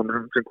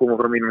fótboltakonum sem koma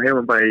frá mínum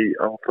heimabæ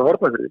frá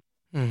Hortnafirði.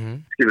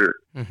 Skilur,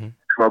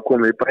 sem hafa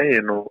komið í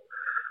bæinn og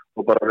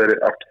bara verið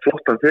allt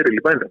flottan feril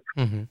í bænum.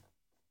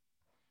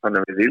 Þannig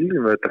að við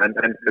viljum þetta,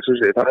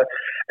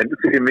 en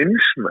fyrir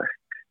minnsmekk,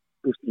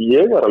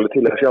 ég var alveg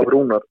til að sjá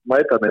Rúnar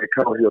mæta með í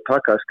KFÍ og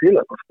taka þess til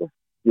hann, sko.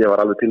 Ég var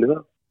alveg til í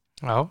það.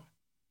 Já,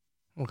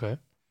 ok.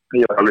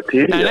 Ég var alveg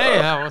til í það. Nei,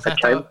 og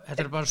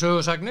þetta bara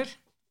sögusagnir?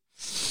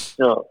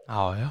 Já.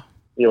 Já.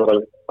 Ég var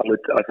alveg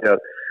til að því að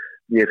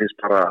ég finnst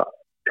bara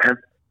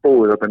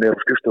tempóið þetta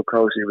nefnum skrifstofu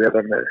KFÍ vera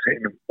með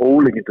seinum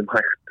ólíkindum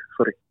hægt,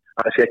 að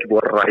það sé ekki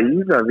búið að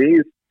ræða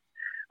við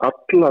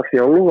alla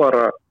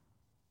þjálfara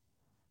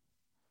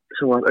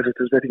sem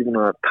þetta er ekki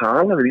búin að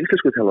tala við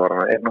íslensku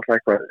þjálfarana náttúrulega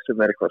eitthvað sem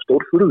eitthvað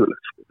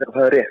stórfurðulegt, sko, þegar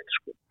það rétt,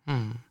 sko.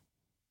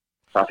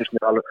 Það finnst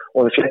mér alveg,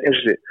 og það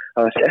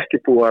sé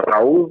ekki búið að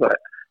ráða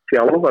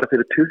þjálfara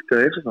fyrir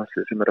 21.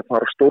 sem að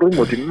fara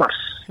stórmót í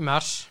mars. Í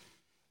mars.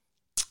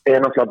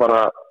 Náttúrulega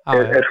bara,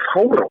 er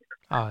fárátt.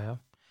 Já.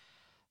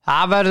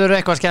 Það verður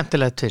eitthvað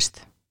skemmtilegt tvist.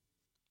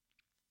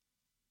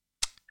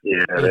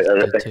 Ég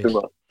veit ekki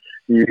það.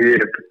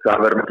 Það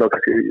verður náttúrulega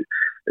kannski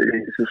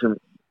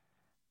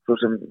svo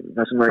sem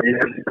það sem að ég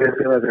held í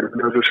breyfið það er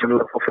mjög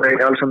sannlega að fá Frey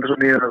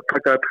Alexandersson í að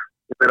taka upp og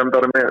þeirra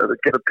bara með að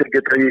gera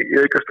tilgeta í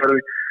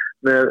aukastarfi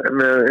með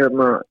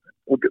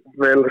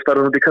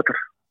starfum út í Katar.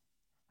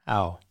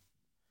 Já.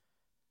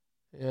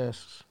 Yes.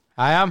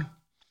 Jæja.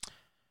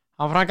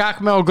 Áfram gakk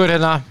með okkur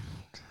hérna.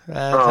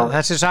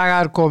 Þessi saga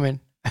er komin.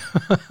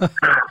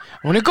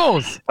 Hún er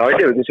góð. Já,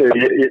 ég var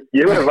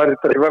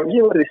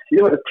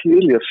til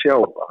í að sjá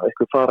það,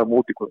 eitthvað fara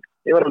móti hvernig.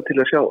 Ég var til í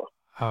að sjá það.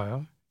 Já.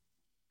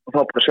 Og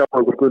þá bara sjá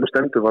okkur guðlu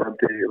stendur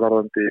varðandi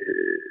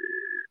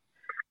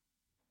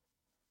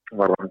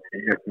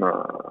reyfinguna,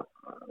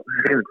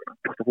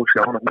 hvort að fólk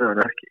sjá hana með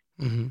hann ekki.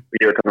 Og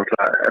ég veit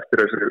náttúrulega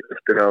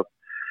eftir að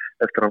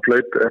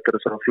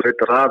hann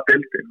flautar að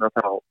deildin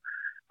þá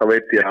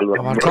veit ég alveg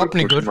það var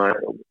klopningur.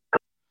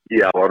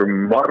 Já,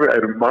 það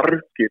eru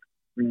margir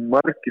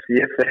sem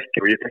ég þekki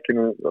og ég þekki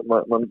nú,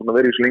 mann er búin að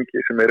vera í svo lengi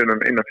sem er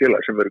innan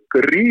félag sem verður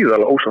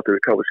gríðarlega ósáttir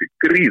við KFÍ,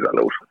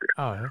 gríðarlega ósáttir.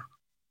 Já.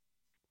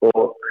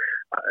 Og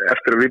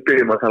eftir að við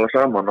byrjum að tala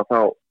saman þá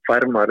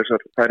fær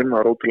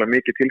maður ótrúlega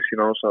mikið til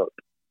sín á þess að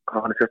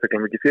hann er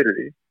sérstaklega mikið fyrir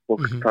því og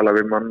tala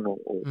við mann og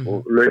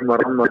lauma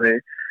rammanni,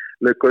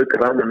 lauka auka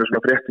rammanni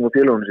svona fréttum og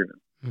félögunum sínum.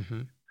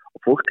 Og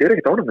fólk er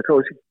ekkert ánægð með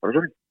KFÍ, bara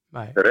sorry.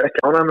 Það er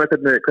ekki ánægð með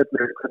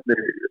hvernig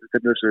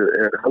þessu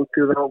er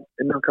haldið á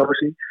innan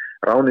KFÍ,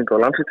 ráning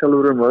á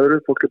landsliðsþjálfurum og öðru,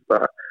 fólk er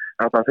bara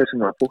að það þeir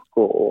sem að fólk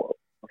og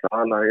ég er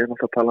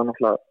náttúrulega að tala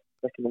náttúrulega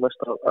ekki nú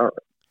mest að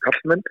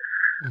kallmenn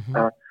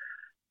að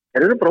er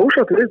þetta bara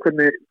ósáttur við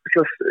hvernig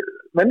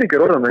menning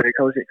er orðan með í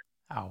KFÍ?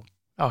 Já.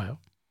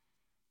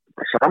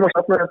 Sama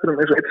safnaði eftir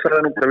eins og eitt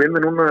sagði nú bara við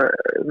mig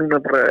núna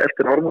bara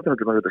eftir ármótin,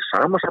 þetta er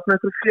sama safnaði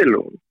eftir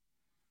félögum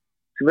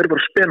sem verður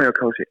bara spenað á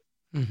KFÍ.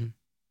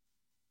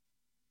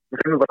 Við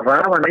finnum bara að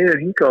rafa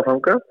niður hinga og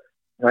fanga,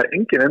 það er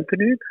engin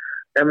endurný,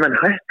 ef menn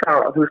hætta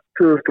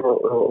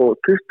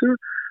 2020,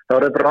 þá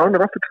er það bara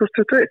ránir aftur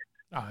 2021.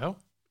 Já,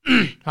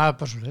 það er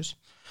bara svo þess.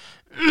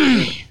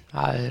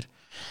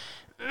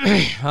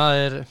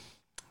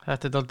 Þetta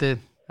er dálítið,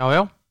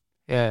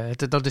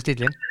 þetta er dálítið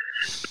stílinn.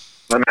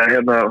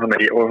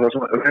 Þannig og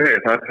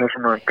það er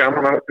svona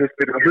gaman að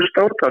byrja að hlusta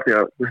á þetta því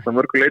að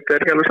mörgu leiti er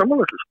ekki alveg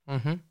sammála.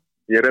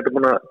 Ég er eitthvað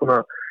búin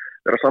að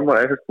vera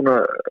sammála, ég er búin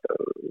að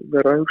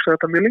vera að hugsa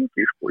þetta mjög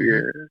lengi.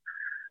 Ég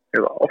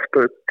hef ofta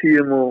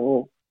tíum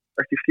og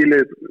ekki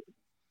skilið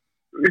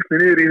upp með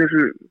niður í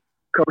þessu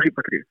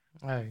KFÍ-batteríu.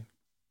 Nei.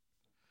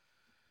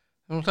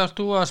 Nú þarfst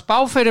þú að spá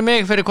fyrir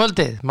mig fyrir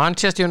kvöldið.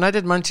 Manchester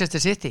United,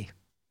 Manchester City.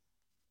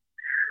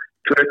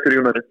 2-1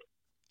 United.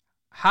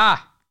 Ha?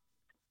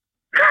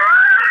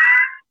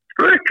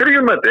 2-1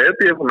 United,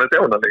 ég er búin að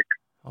sjá hana leik.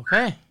 Ok.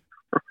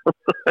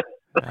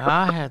 Já,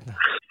 hérna.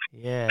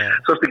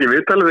 Sástu ekki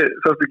viðtal við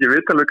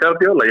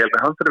Guardiola? Ég held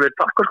að hann fyrir verið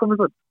takkarkomið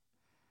það.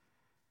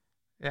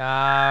 Já,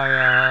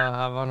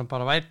 það var nú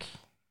bara væll.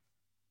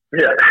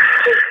 Já.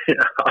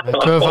 Það er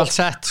tvöfald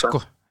sett, sko.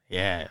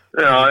 Ég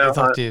Já,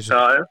 þátt í þessu.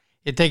 já.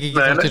 Ég tek ekki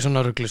þátt í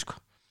svona rugli, sko.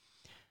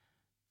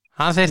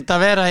 Hann þyrfti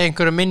að vera í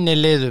einhverju minni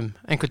liðum,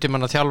 einhvern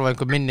tímann að þjálfa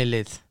einhver minni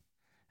lið,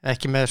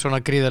 ekki með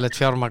svona gríðalegt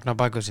fjármagn á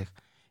baku sig.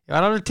 Ég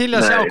var alveg til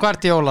að sjá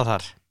hvert í óla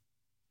þar.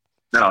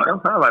 Já,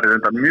 það var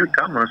þetta mjög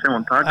gaman að sjá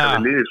hann taka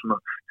við liði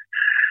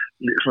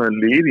svona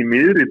lið í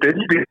miðri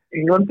deildi í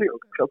Englandi og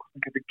sjá hvað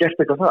hann getur gert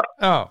eitthvað það.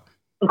 Já.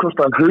 Hvort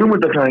að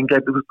hugmyndafræðin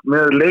getur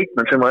með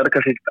leikmenn sem er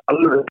kannski ekkert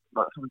alveg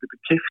sem getur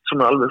keypt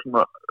svona alveg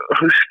svona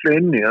hraustlega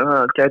inn í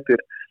það getur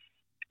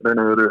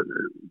reyna að vera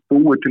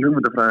búið til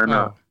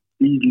hugmyndafræðina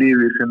í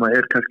liði sem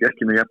er kannski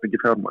ekki með jafn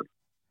mikið fjármagn.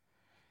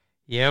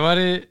 Ég var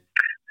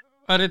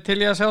til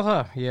í að sjá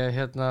það. Ég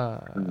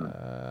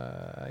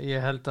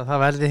held að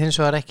það verði hins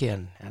vegar ekki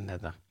en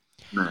þetta.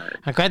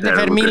 En hvernig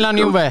fer Milan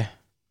Juve?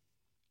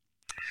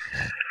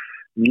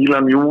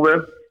 Milan Juve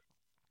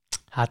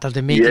Það er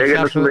aldrei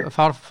mikið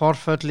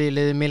forföll í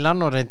liði Milan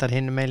og reyndar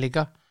hinum með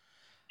líka.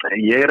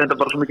 Ég er enda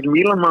bara svo mikil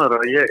Milan maður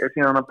að ég er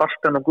síðan að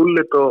Bastian og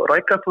Gullit og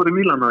Rækast voru í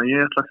Milan og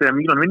ég ætla að segja að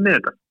Milan vinni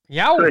þetta.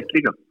 Já,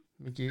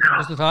 mikið,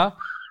 veistu það?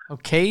 Þá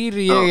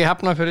keyri ég í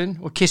Hafnarfjörðinn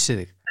og kissi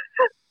þig.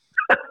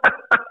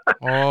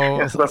 Og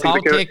þá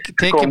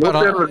tek ég bara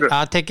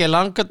að tek ég að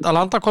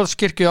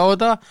Landakollskirkju á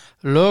þetta,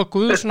 lög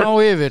Guðsson á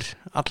yfir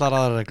allar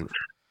aðrar reglur.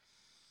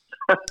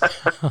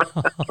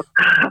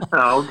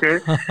 Já, ok.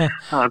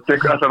 Það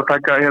ætlar að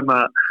taka hérna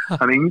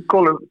hann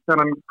Ingólf þegar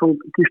hann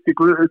kisti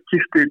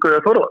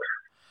Guða Þorvars.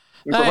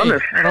 Nei,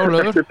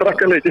 rólegur.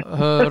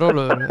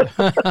 Rólegur.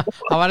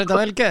 Það var þetta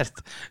vel gert,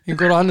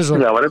 Ingólf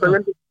Hannesson. Já, var þetta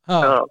vel gert.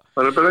 Já,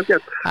 var þetta vel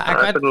gert.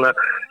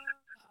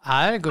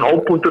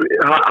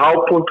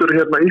 Hápunktur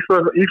hérna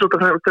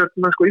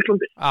íþróttafræðina sko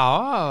Íslandi. Já,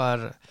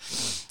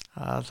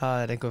 það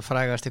er einhver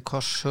frægasti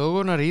koss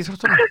sögunar í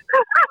íþróttunum.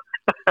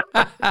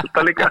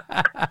 Þetta líka.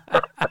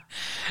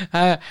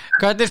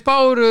 Hvernig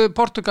spáir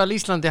Portugal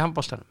Íslandi í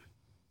handboltanum?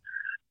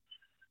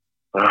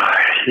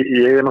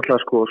 Ég er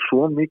náttúrulega sko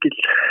svo mikil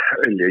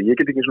ég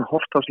get ekki svona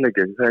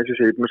horfstafsleiki það er eins og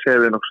ég er búin að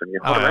segja við nokkuð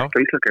ég horf ekki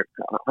á íslenska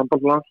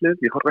handboltalandslið,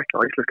 ég horf ekki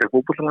á íslenska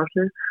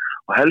fótboltalandslið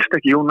og helst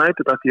ekki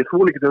United af því ég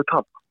þoli ekki þau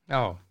tap.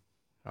 Já.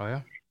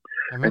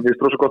 En það er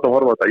svo gott að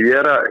horfa á þetta. Ég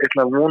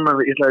ætla að vona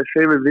ég ætla að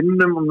segja við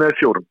vinnum með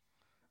 4.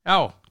 Já,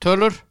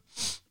 tölur?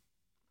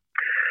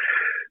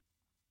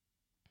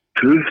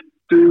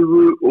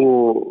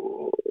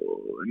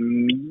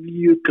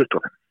 29-25.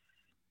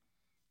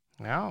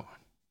 Já.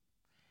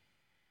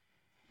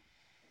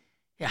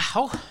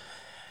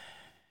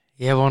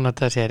 Ég vona að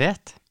það sé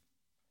rétt.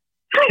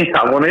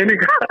 Já, vona ég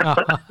líka.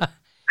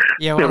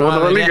 Ég vona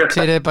að það rétt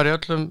fyrir þið bara í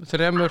öllum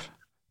 3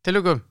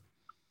 tilugum.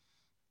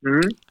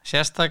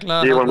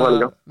 Sérstaklega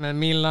með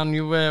Milan,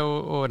 Juve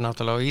og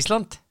náttúrulega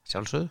Ísland,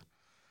 sjálfsögðu.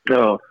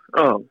 Já.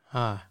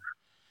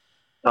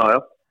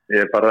 Ég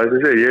er bara að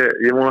segja,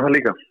 ég vona það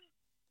líka.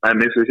 En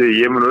eins og ég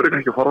segi, ég mun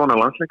örugglega ekki horfa á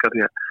landsleika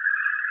því að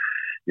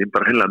ég er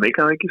bara hreinlega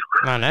meika það ekki, sko.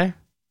 Nei,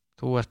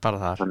 þú ert bara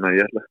þar.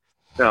 Þannig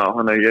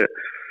að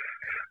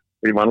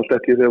ég man alltaf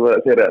ekki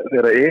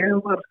þegar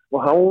EM var og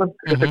Haaland,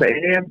 þetta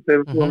EM,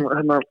 þegar við fórum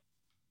hérna,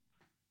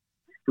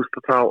 þú veist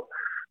að þá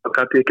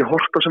gæti ég ekki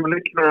horfa sem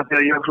leikina því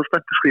að ég var svo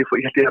spenntur, sko, ég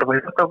held ég að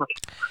fara þetta áfall.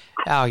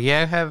 Já,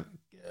 ég hef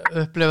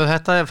upplifað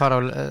þetta,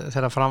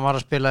 þegar Fram var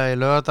að spila í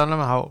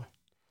Laugardalnum,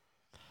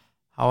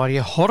 þá var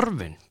ég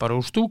horfinn bara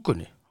úr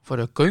stúkunni,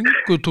 fór að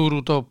göngutúr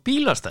út á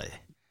bílastæði.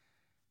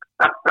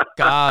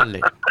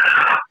 Galinn.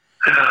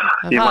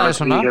 En það er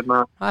svona,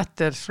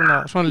 þetta er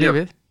svona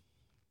lífið.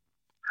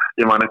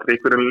 Ég man eftir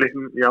einhverjum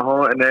leikum í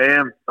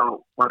EM, þá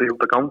var ég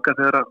út að ganga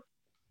þegar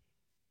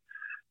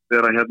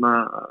verður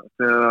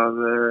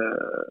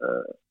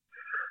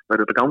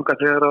út að ganga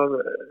þegar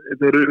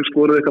þeir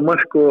skoruðu eitthvað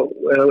mark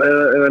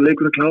eða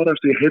leikurinn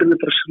klárast og ég heyrði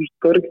bara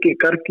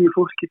gargi í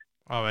fólki.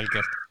 Vel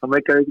gert. Það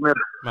meikaði ekki meir.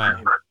 Nei.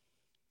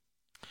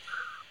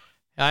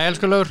 Já,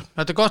 elskulegur,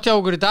 þetta er gott hjá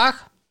okkur í dag.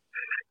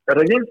 Er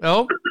það ekki? Jó,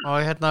 og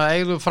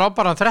eigðu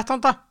frábæran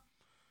 13.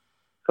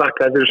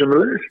 Þakka þér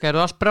sömuleiðis.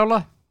 Gerðu allt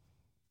brjálað?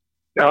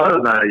 Já,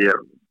 ég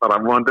bara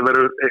vonandi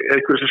verður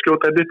einhver sem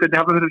skjótaði ditt en ég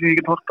hafa þetta sem ég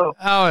get horft á.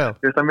 Já.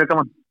 Þetta er mjög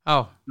gaman. Já,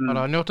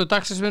 bara njóttu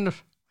dagsins vinnur.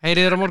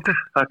 Heyrið þér á morgun.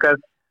 Þakka þér.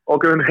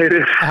 Okkur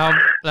heyrið. Já,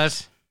 bless.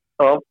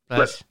 Já,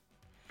 bless.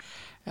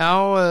 Já,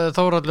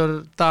 Þórhallur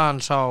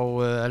Dans á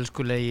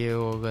elskulegi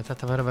og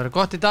þetta verður að vera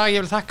gott í dag.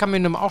 Ég vil þakka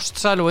mínum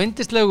ástsælu og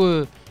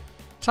yndislegu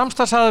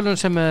samstarfsaðilum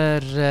sem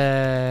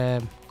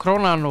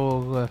Krónan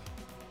og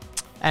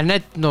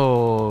N1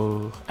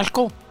 og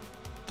Elko.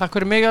 Takk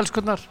fyrir mig,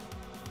 elskurnar.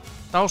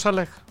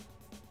 Dásaleg.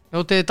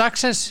 Njótiði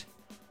dagsins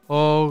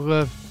og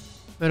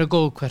verið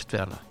góð hvert við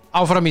hana.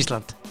 Áfram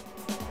Ísland.